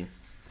for me.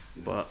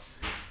 But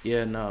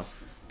yeah, no.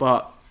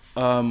 But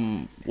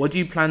what do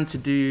you plan to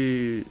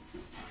do?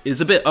 It's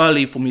a bit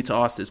early for me to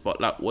ask this, but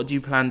like what do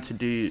you plan to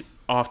do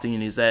after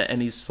uni? Is there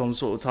some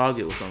sort of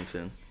target or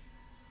something?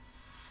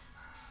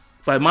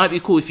 But it might be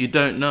cool if you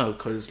don't know,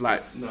 because like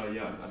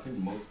I think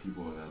most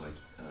people are like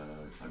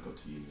I got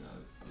to uni,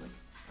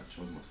 I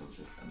chose my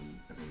subject, and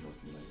everyone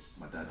asked me like,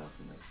 my dad asked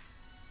me like,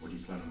 what do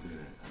you plan on doing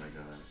it? And I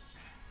go like,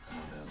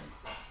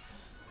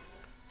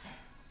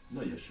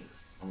 not yet sure.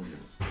 I'm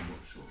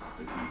not sure,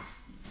 because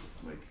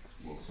like,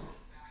 well,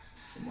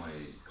 for my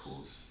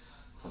course,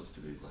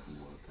 positively is I can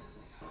work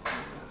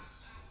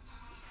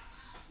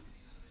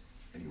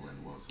anywhere in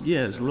the world. So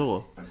yeah, it's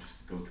law. I just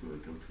go to a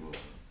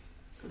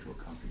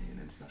company,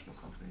 an international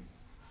company.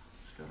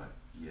 Just go like,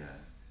 yeah,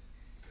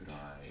 could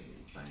I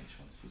by any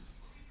chance just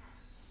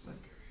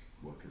like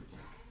work as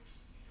like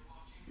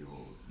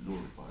your law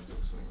advisor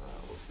or something like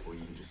that, or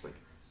even just like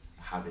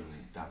having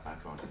that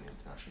background in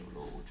international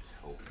law will just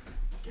help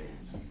getting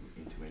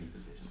you into any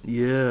position.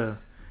 Yeah.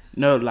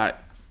 No, like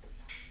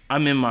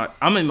I'm in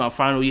my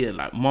final year,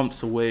 like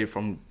months away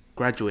from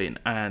graduating,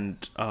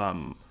 and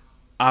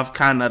I've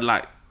kind of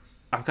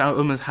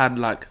almost had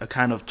like a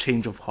kind of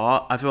change of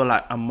heart. I feel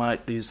like I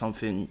might do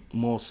something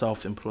more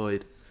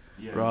self-employed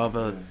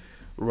rather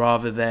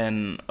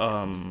than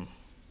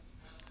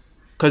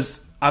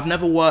because I've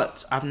never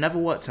worked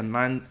a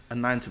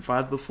 9 to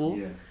 5 before.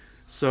 Yeah.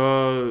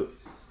 So,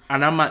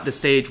 and I'm at the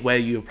stage where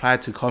you apply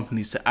to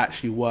companies to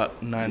actually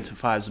work 9 to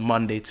 5s,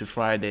 Monday to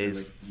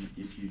Fridays. Like,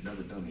 if you've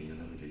never done it, you'll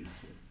never get used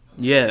to it.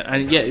 Yeah,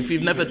 and if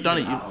you've never done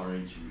it, at our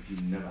age, you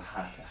never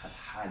have to have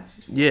had to.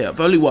 Yeah, I've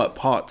only worked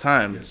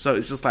part-time, so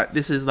it's just like,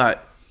 this is like,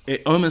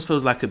 it almost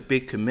feels like a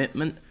big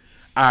commitment.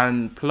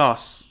 And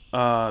plus,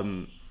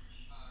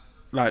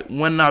 like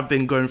when I've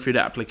been going through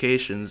the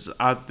applications,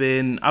 I've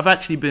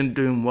actually been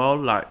doing well,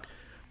 like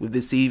with the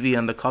CV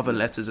and the cover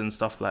letters and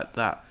stuff like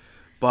that.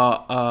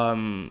 But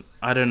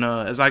I don't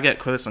know, as I get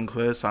closer and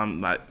closer, I'm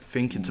like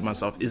thinking to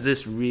myself, is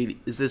this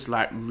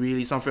like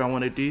really something I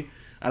want to do?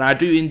 And I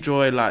do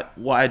enjoy, like,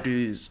 what I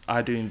do is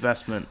I do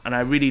investment, and I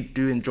really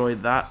do enjoy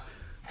that.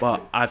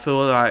 But I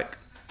feel like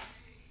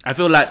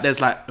there's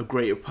like a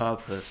greater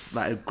purpose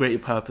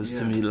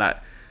to me, like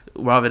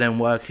rather than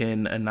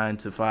working a 9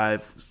 to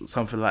 5,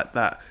 something like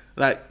that.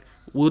 Like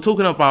we were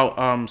talking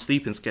about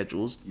sleeping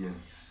schedules. Yeah.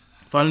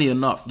 Funnily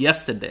enough,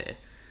 yesterday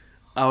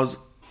I was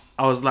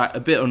like a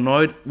bit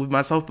annoyed with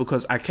myself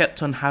because I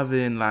kept on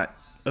having like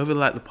over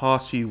like the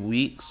past few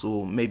weeks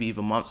or maybe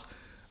even months,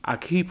 I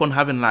keep on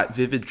having like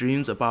vivid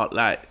dreams about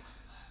like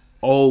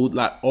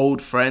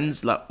old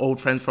friends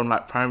from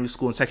like primary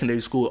school and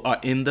secondary school are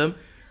in them,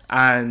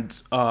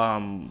 and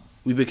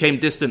we became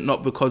distant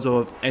not because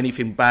of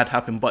anything bad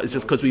happened, but it's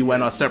just because we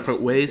went our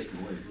separate ways.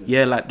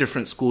 Yeah, like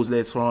different schools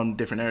later on,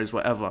 different areas,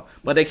 whatever.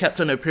 But they kept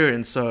on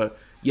appearing. So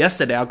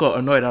yesterday I got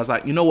annoyed. I was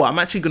like, you know what? I'm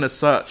actually gonna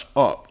search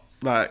up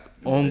like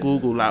on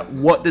Google, like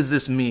what does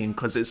this mean?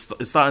 Because it's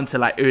starting to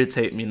like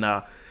irritate me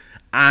now.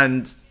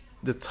 And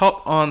the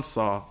top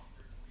answer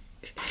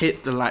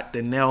hit the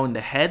nail on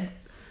the head.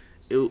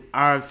 It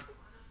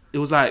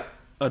was like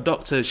a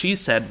doctor. She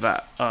said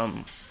that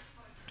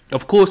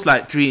of course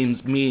like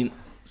dreams mean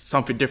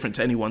something different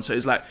to anyone. So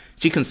it's like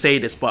she can say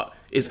this, but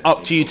it's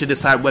up to you to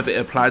decide whether it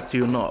applies to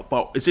you or not.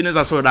 But as soon as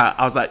I saw that,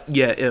 I was like,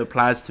 yeah, it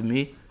applies to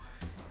me.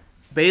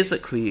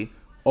 Basically,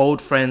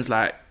 old friends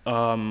like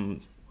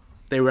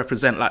they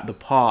represent like the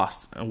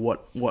past and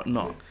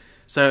whatnot. Yeah.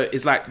 So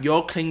it's like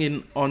you're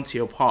clinging onto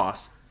your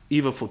past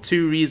either for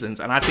two reasons,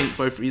 and I think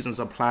both reasons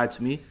apply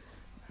to me.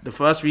 The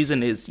first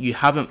reason is you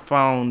haven't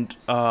found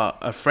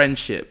a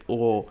friendship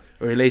or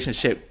a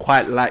relationship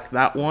quite like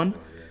that one.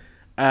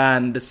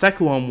 And the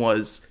second one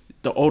was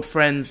the old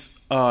friends.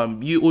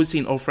 You always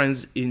seen old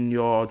friends in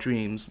your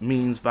dreams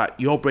means that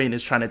your brain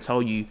is trying to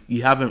tell you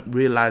you haven't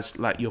realized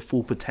like your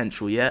full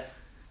potential yet.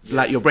 Yes.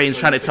 Like your brain's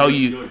trying to tell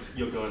you.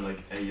 You're going like,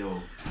 hey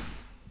yo,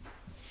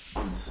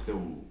 I'm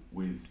still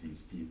with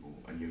these people,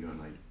 and you're going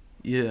like,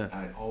 Yeah.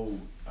 I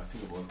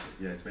think about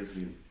it. Yeah, it's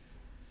basically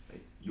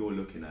like you're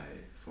looking at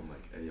it from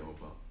like, hey yo,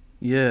 but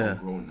Yeah. I'm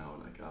grown now.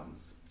 Like I'm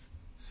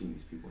seeing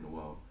these people in a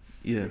while.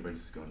 Yeah. Your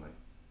brain's just going like.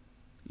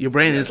 Your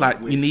brain Yeah, is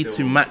like, we're you need to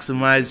still-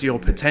 maximize your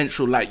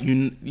potential. Like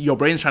your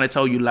brain's trying to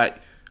tell you, like,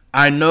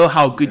 I know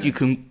how good you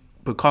can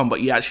become, but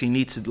you actually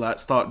need to like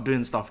start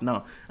doing stuff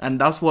now. And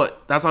that's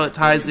how it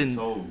ties Your in.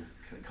 soul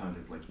kind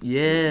of like.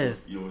 Yeah.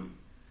 Your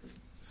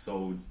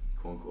soul's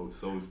quote unquote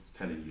soul's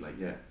telling you like,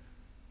 yeah,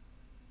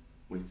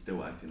 we're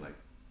still acting like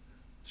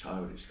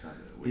childish kind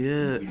of.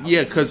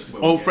 Yeah, because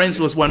Old Friends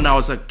was when I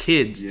was a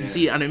kid. Yeah. You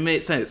see, and it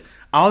made sense.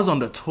 I was on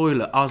the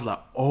toilet. I was like,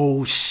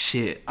 oh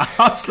shit.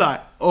 I was like,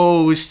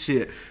 oh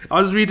shit.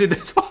 I was reading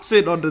this. I was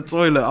sitting on the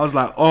toilet. I was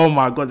like, oh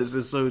my God, this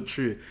is so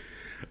true.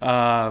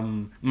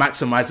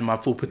 Maximizing my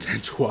full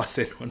potential while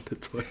sitting on the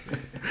toilet.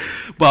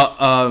 But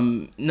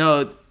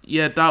no,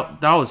 yeah,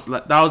 that was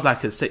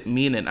like a sick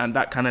meaning, and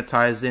that kind of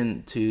ties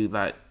into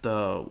like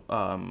the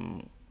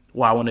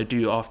what I want to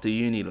do after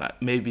uni.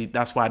 Like maybe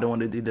that's why I don't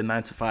want to do the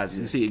 9 to 5s.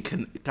 You see,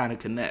 it kind of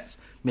connects.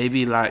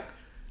 Maybe like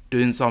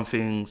doing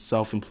something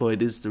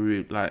self-employed is the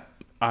route, like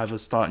either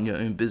starting your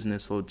own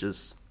business or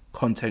just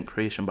content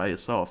creation by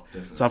yourself.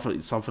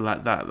 Something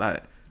like that.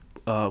 Like,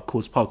 of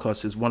course,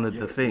 podcast is one of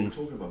the things.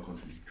 We were talking about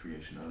content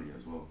creation earlier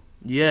as well.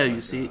 Yeah, like,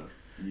 you see.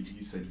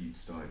 You said you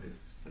started this,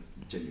 like,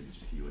 genuinely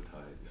just you were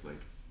tired. It's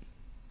like,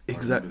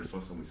 Exactly. I remember the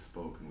first time we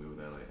spoke and we were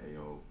there like, hey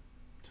yo,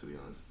 to be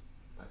honest,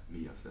 like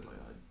me, I said like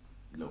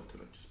I'd love to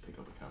like just pick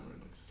up a camera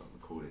and like start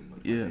recording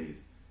like my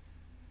days.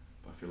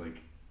 But I feel like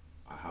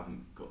I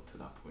haven't got to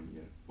that point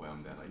yet where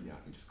I'm there like, yeah,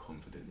 I can just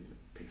confidently like,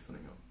 pick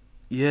something up.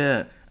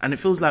 Yeah, and it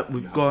feels like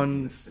we've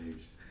gone. Yeah.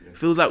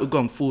 Feels like we've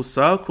gone full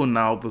circle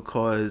now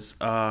because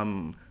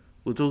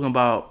we're talking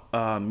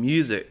about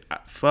music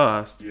at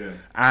first,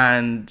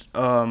 and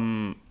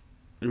the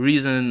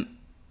reason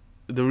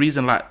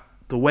like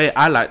the way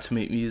I like to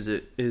make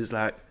music is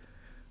like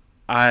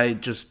I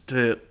just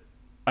do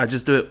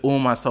it all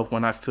myself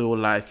when I feel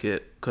like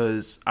it.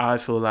 Because I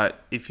feel like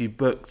if you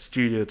book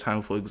studio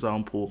time, for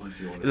example,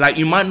 like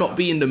you might not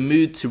be in the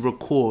mood to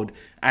record,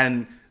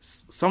 and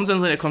sometimes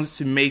when it comes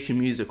to making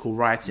music or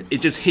writing, it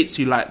just hits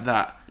you like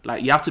that.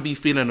 Like you have to be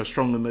feeling a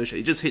strong emotion.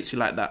 It just hits you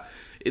like that.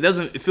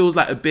 It feels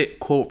like a bit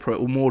corporate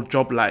or more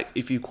job like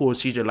if you call a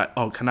studio like,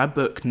 oh, can I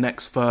book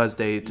next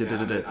Thursday? And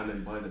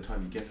then by the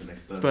time you get to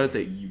next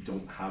Thursday, you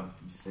don't have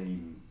the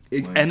same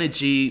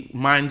energy,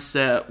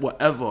 mindset,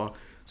 whatever.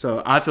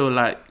 So I feel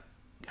like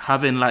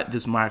having like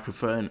this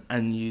microphone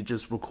and you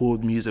just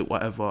record music,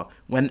 whatever,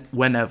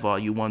 whenever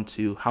you want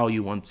to, how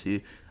you want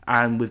to,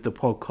 and with the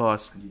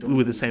podcast,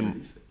 with the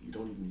same. You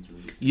don't even need to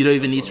release it. You don't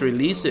even need to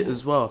release it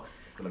as well.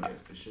 I feel like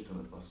a shit ton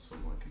of us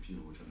on my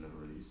computer, which I've never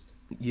released.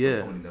 Yeah.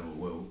 I probably never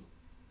will.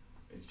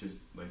 It's just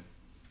like.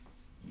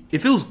 It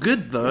feels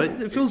good though.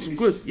 It feels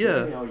good. Just,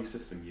 yeah. How you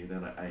system you, they're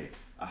like, hey,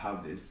 I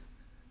have this.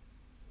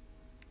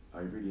 I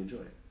really enjoy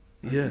it.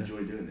 I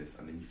enjoy doing this,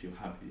 and then you feel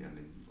happy, and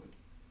then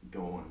you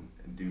go on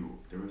and do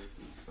the rest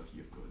of the stuff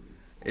you've got to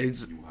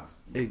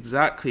do.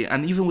 Exactly.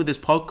 And even with this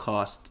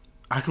podcast,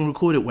 I can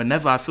record it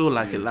whenever I feel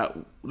like it.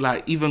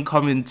 Like even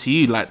coming to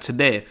you like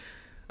today,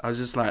 I was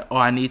just like, oh,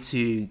 I need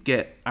to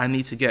get an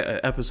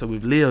episode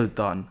with Leo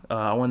done.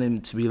 I want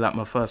him to be like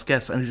my first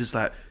guest, and it's just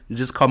like you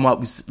just come up,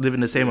 we live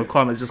in the same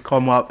apartment, just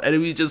come up, and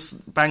then we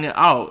just bang it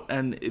out,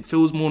 and it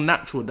feels more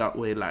natural that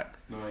way. Like,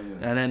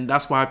 and then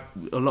that's why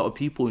a lot of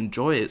people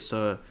enjoy it.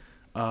 So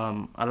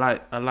I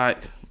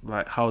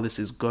like how this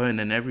is going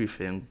and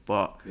everything.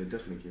 But yeah,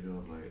 definitely keep it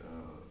up.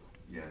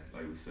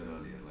 Like we said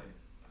earlier, like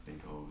I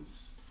think I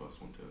was the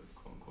first one to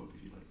quote unquote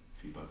give you like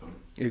feedback on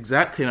it.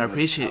 Exactly, and I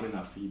appreciate having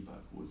that feedback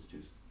was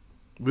just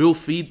real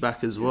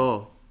feedback as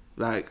well.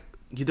 Like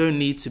you don't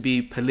need to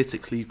be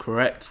politically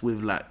correct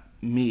with like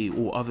me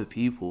or other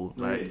people.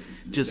 Like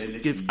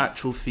just give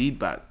actual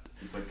feedback.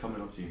 It's like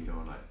coming up to you and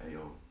going like, hey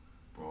yo,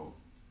 bro,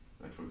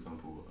 like for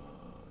example,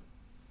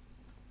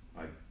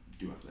 I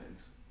do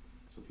athletics,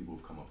 so people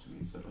have come up to me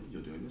and said like,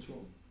 you're doing this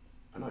wrong,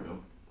 and I go,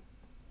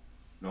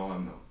 no,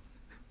 I'm not.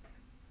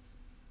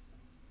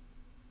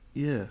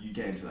 Yeah. You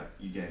get into that.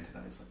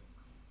 It's like,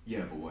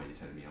 yeah, but why are you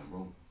telling me I'm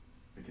wrong?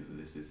 Because of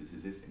this,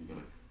 and you're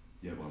like,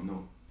 yeah, but I'm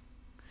not.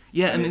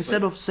 Yeah, and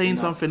instead of saying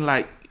something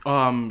like,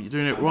 you're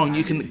doing it wrong,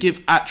 you can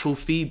give actual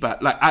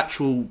feedback, like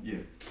actual. Yeah.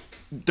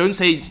 Don't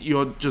say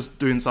you're just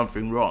doing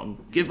something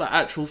wrong. Give like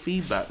actual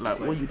feedback, like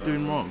what are you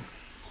doing wrong?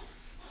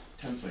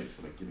 Template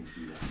for like giving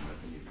feedback, in my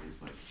opinion,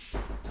 is like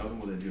tell them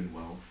what they're doing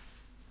well,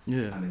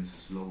 Yeah. And then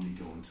slowly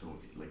go into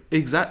like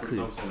Exactly.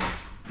 For example,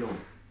 like, yo,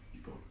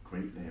 you've got a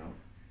great layout,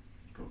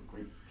 you've got a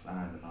great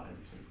plan about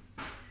everything.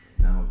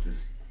 Now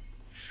just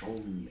show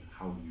me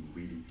how you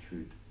really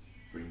could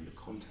bring the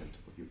content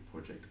of your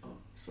project up.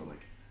 So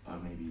like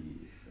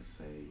maybe let's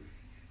say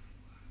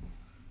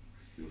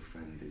your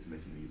friend is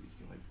making music,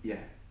 you're like,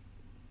 yeah,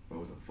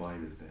 well the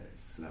vibe is there,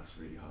 it slaps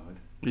really hard.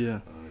 Yeah.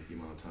 The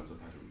amount of times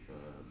I've had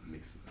to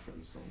mix a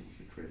friend's song was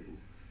incredible.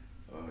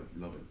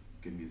 Love it,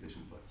 good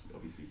musician, but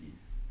obviously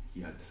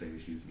he had the same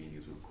issues as me and he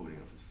was recording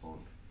off his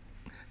phone.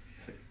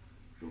 It's like,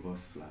 your verse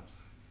slaps,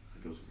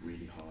 it goes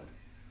really hard.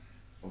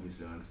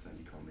 Obviously I understand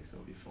you can't mix it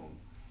off your phone,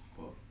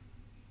 but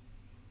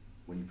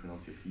when you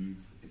pronounce your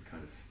P's, it's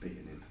kind of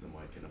spitting into the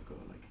mic and I've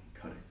got to like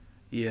cut it.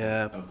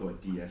 Yeah. I've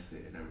got to de-ess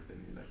it and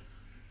everything, and like,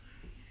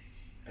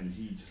 and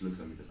he just looks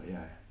at me and goes like,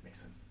 yeah, makes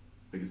sense.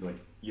 Because like,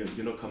 you're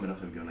not coming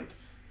up and going like,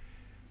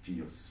 gee,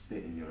 you're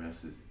spitting your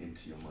S's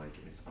into your mic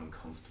and it's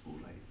uncomfortable,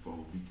 like, bro,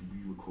 we can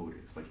re-record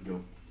it. It's like,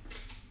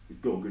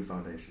 you've got a good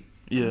foundation.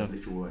 Yeah. It's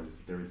literal words,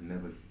 there is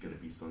never going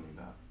to be something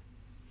that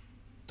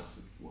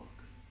doesn't work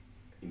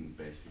in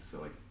basics.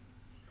 So like,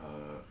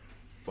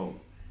 phone.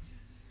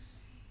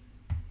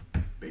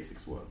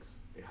 Basics works.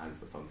 It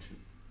has a function.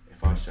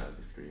 If I shout at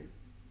the screen,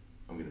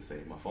 I'm going to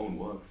say my phone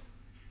works,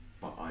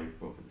 but I've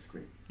broken the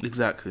screen.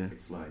 Exactly.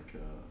 It's like,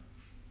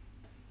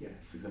 yeah,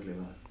 it's exactly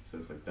that. So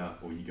it's like that,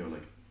 or you go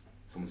like,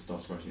 someone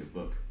starts writing a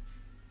book.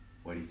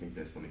 Why do you think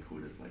there's something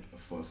called as like a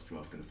first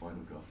draft and a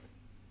final draft?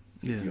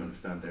 Yeah. So you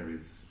understand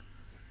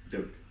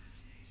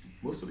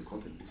most of the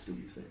content will still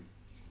be the same,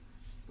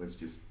 but it's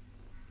just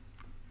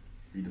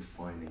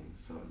redefining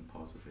certain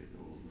parts of it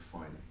or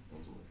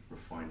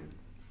refining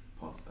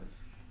parts that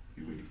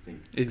you really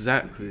think.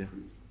 Exactly.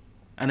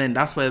 And then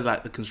that's where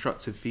like the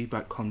constructive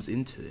feedback comes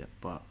into it.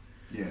 But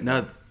yeah,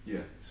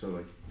 so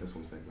like that's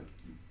what I'm saying. Like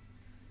you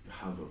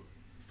have a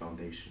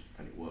foundation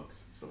and it works.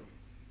 So like,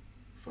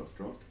 first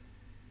draft,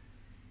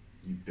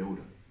 you build on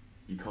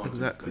it. You can't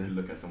just like,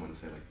 look at someone and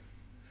say like,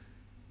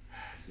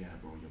 yeah,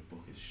 bro, your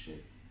book is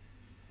shit.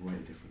 Write a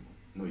different one.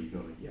 No, you go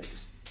like, yeah,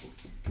 this book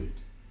is good,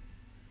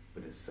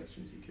 but there's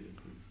sections you could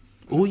improve.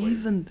 Or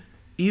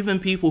even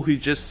people who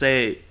just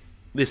say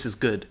this is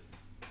good.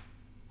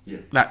 Yeah.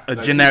 Like a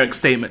generic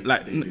statement,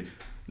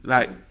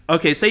 like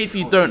okay, say if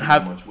you don't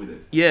have much with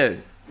it. Yeah.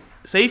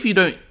 Say if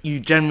you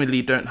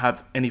generally don't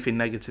have anything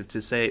negative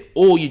to say,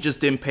 or you just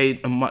didn't pay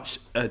much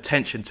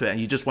attention to it and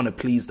you just want to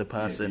please the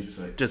person,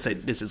 just say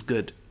this is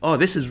good. Oh,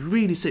 this is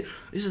really sick.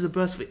 This is the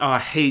best thing. Oh, I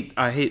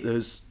hate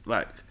those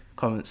like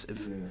comments.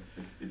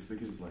 It's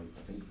because like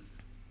I think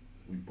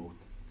we both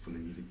from the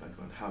music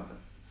background have that.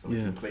 So if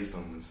you play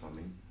someone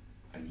something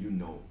and you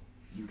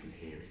can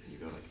hear it and you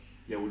go like,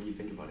 yeah, what do you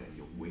think about it? And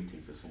you're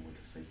waiting for someone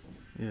to say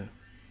something. Yeah.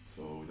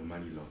 So the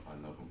man you love, I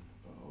love him.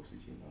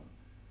 OCT now.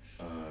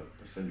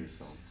 I send you a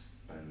song,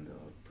 and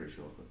pretty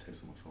sure I've got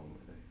text on my phone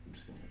with it. I'm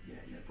just going like,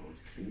 yeah, bro,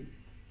 it's clean.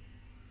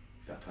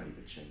 That tiny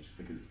bit changed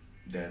because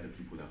they're the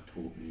people that have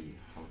taught me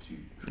how to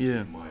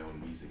create my own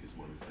music as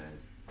well as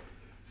theirs.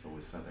 So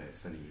we're sat there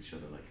sending each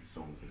other like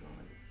songs and going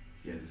like,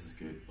 yeah, this is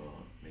good, but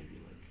maybe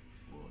like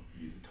we'll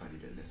use a tiny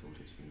bit less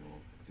auto-tune,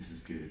 or this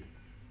is good.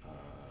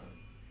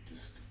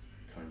 Just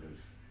kind of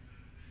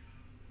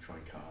try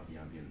and cut out the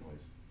ambient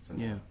noise. So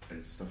and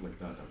it's stuff like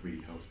that that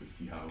really helps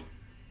because you have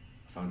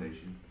a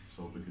foundation.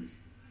 So because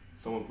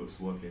someone puts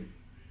work in,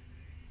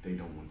 they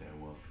don't want their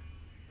work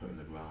put in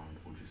the ground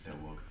or just their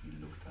work be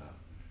looked at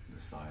in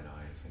the side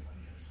eye and say like,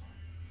 yeah, it's fine.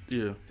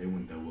 Yeah. They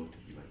want their work to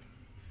be like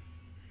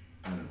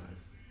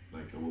analyzed.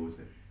 Like what was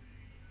it?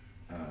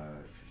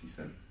 50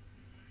 Cent.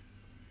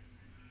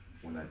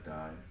 When I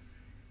die,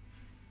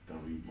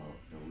 don't read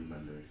my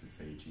lyrics and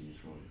say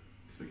genius rolling.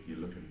 It's because you're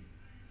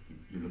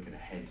looking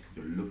ahead.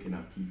 You're looking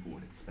at people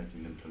and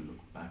expecting them to look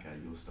back at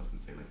your stuff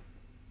and say like,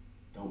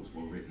 that was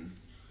well written,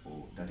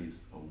 or that is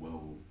a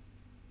well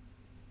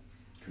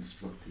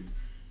constructed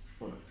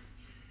product.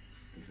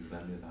 It's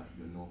exactly that.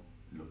 You're not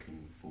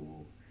looking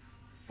for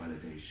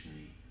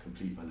validation,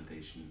 complete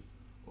validation,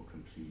 or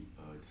complete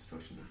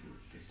destruction of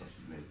the stuff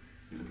you've made.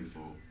 You're looking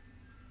for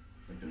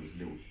like those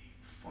little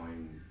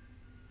fine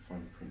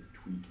print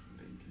tweak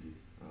that you can do.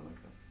 And I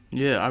like that.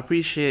 Yeah, I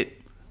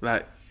appreciate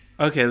like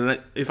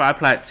if I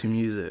apply it to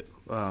music,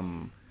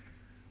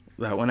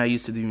 like when I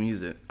used to do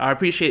music, I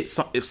appreciate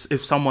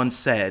if someone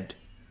said,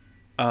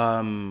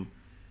 can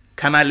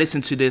I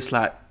listen to this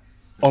like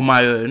on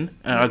my own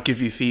and I'll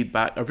give you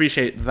feedback. I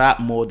appreciate that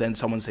more than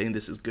someone saying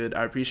this is good.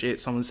 I appreciate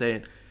someone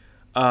saying,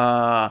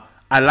 I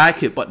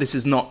like it, but this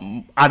is not,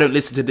 I don't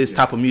listen to this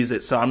type of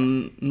music, so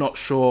I'm not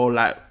sure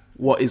like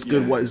what is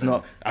good, what is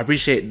not. I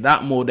appreciate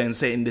that more than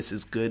saying this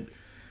is good.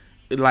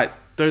 Like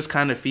those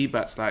kind of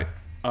feedbacks, like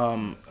let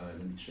me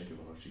check if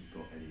I've actually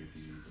got any of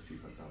the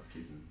feedback that I've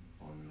given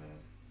on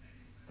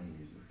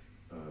music,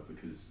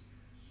 because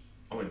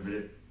I'll admit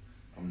it,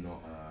 I'm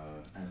not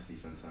Anthony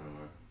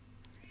Fantano.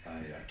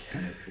 I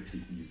cannot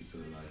critique music for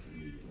the life of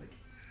me. Like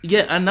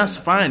Yeah, and that's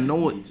fine.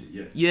 No,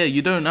 yeah. yeah,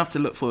 you don't have to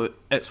look for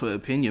expert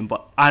opinion.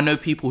 But I know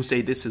people who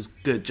say this is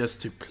good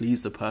just to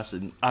please the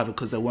person, either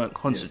because they weren't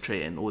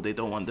concentrating or they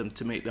don't want them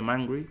to make them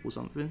angry or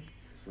something.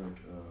 It's like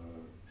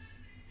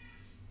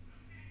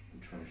I'm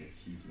trying to get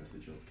Keith's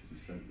message up because he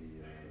sent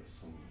me a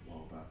song a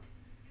while back,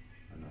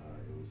 and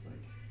it was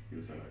like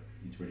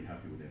he's really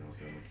happy with it. And I was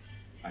going like,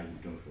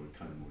 he's going for a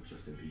kind of more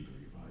Justin Bieber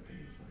vibe, and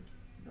he was like,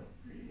 not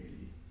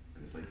really,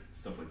 and it's like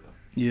stuff like that.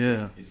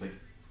 Yeah, it's like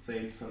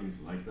saying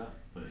something's like that,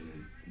 but in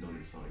a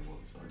non-insulting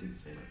way. So I didn't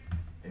say like,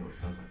 hey, it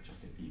sounds like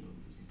Justin Bieber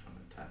because I'm trying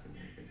to attack him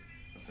or anything.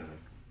 I said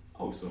like,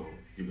 oh, so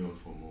you're going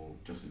for a more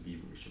Justin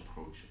Bieber-ish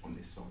approach on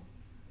this song?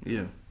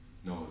 yeah.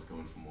 No, I was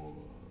going for more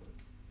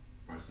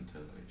Bryson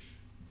Tiller-ish,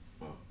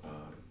 but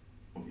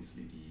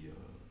obviously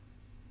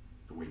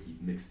the way he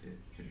mixed it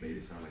made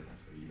it sound like that.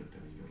 So he looked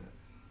at me and go like,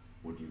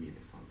 what do you mean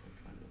it sounds like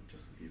kind of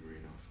Justin Bieber?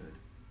 And I said,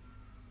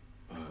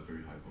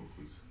 very high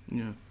vocals.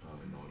 Yeah.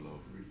 Not a lot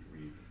of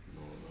reverb,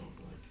 not a lot of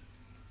like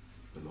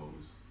the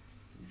lows.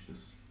 It was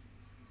just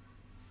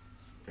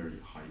very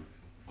high,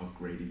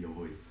 upgraded your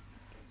voice.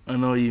 I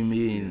know what you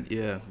mean.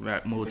 Yeah,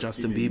 like more It's like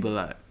Justin giving, Bieber,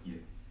 like. Yeah,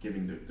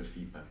 giving the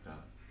feedback that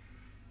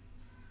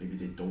maybe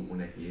they don't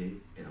want to hear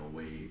in a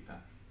way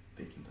that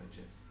they can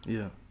digest.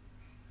 Yeah.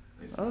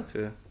 It's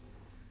Okay.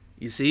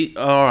 You see,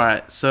 all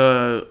right.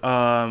 So,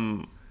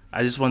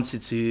 I just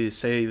wanted to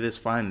say this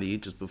finally,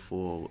 just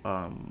before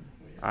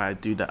I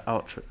do that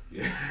outro.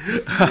 Yeah.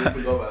 I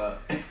forgot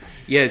about that.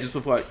 Yeah, just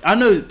before I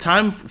know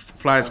time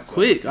flies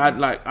quick.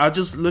 I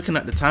just looking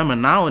at the timer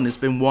now, and it's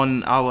been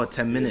 1 hour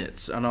 10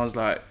 minutes, and I was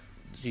like,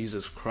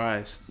 Jesus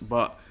Christ.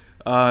 But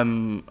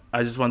I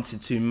just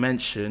wanted to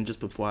mention just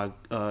before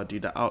I do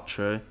the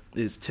outro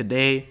is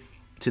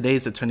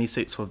today's the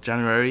 26th of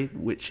January,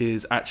 which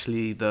is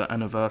actually the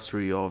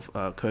anniversary of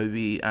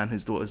Kobe and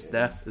his daughter's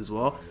death as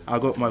well. I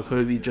got my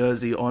Kobe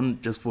jersey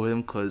on just for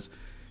him because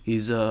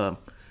he's a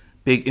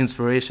big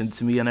inspiration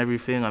to me and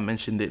everything. I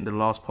mentioned it in the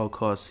last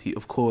podcast. He,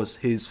 of course,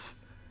 his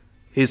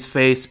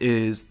face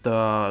is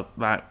the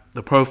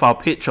profile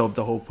picture of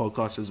the whole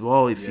podcast as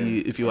well. If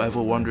you're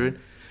ever wondering,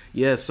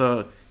 yeah.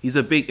 So he's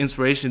a big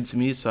inspiration to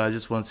me. So I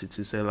just wanted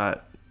to say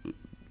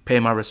pay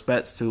my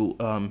respects to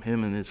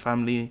him and his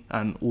family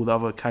and all the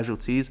other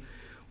casualties.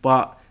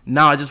 But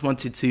now I just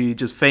wanted to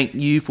just thank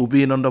you for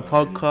being on the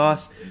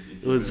podcast.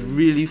 It was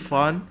really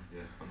fun.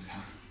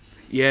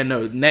 Yeah,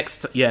 no,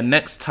 next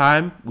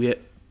time we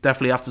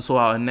definitely have to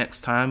sort out a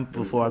next time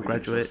before I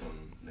graduate.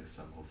 Next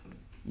time, hopefully.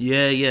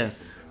 Yeah.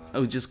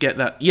 I'll just get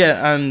that.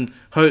 Yeah, and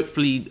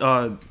hopefully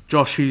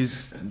Josh,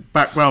 whose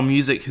background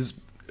music has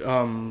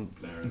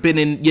been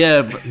in,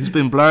 he's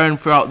been blurring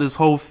throughout this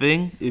whole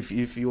thing. If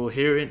you're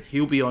hearing,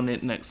 he'll be on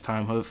it next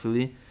time,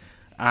 hopefully.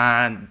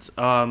 And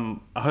I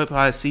hope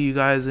I see you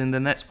guys in the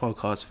next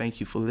podcast. Thank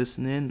you for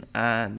listening, and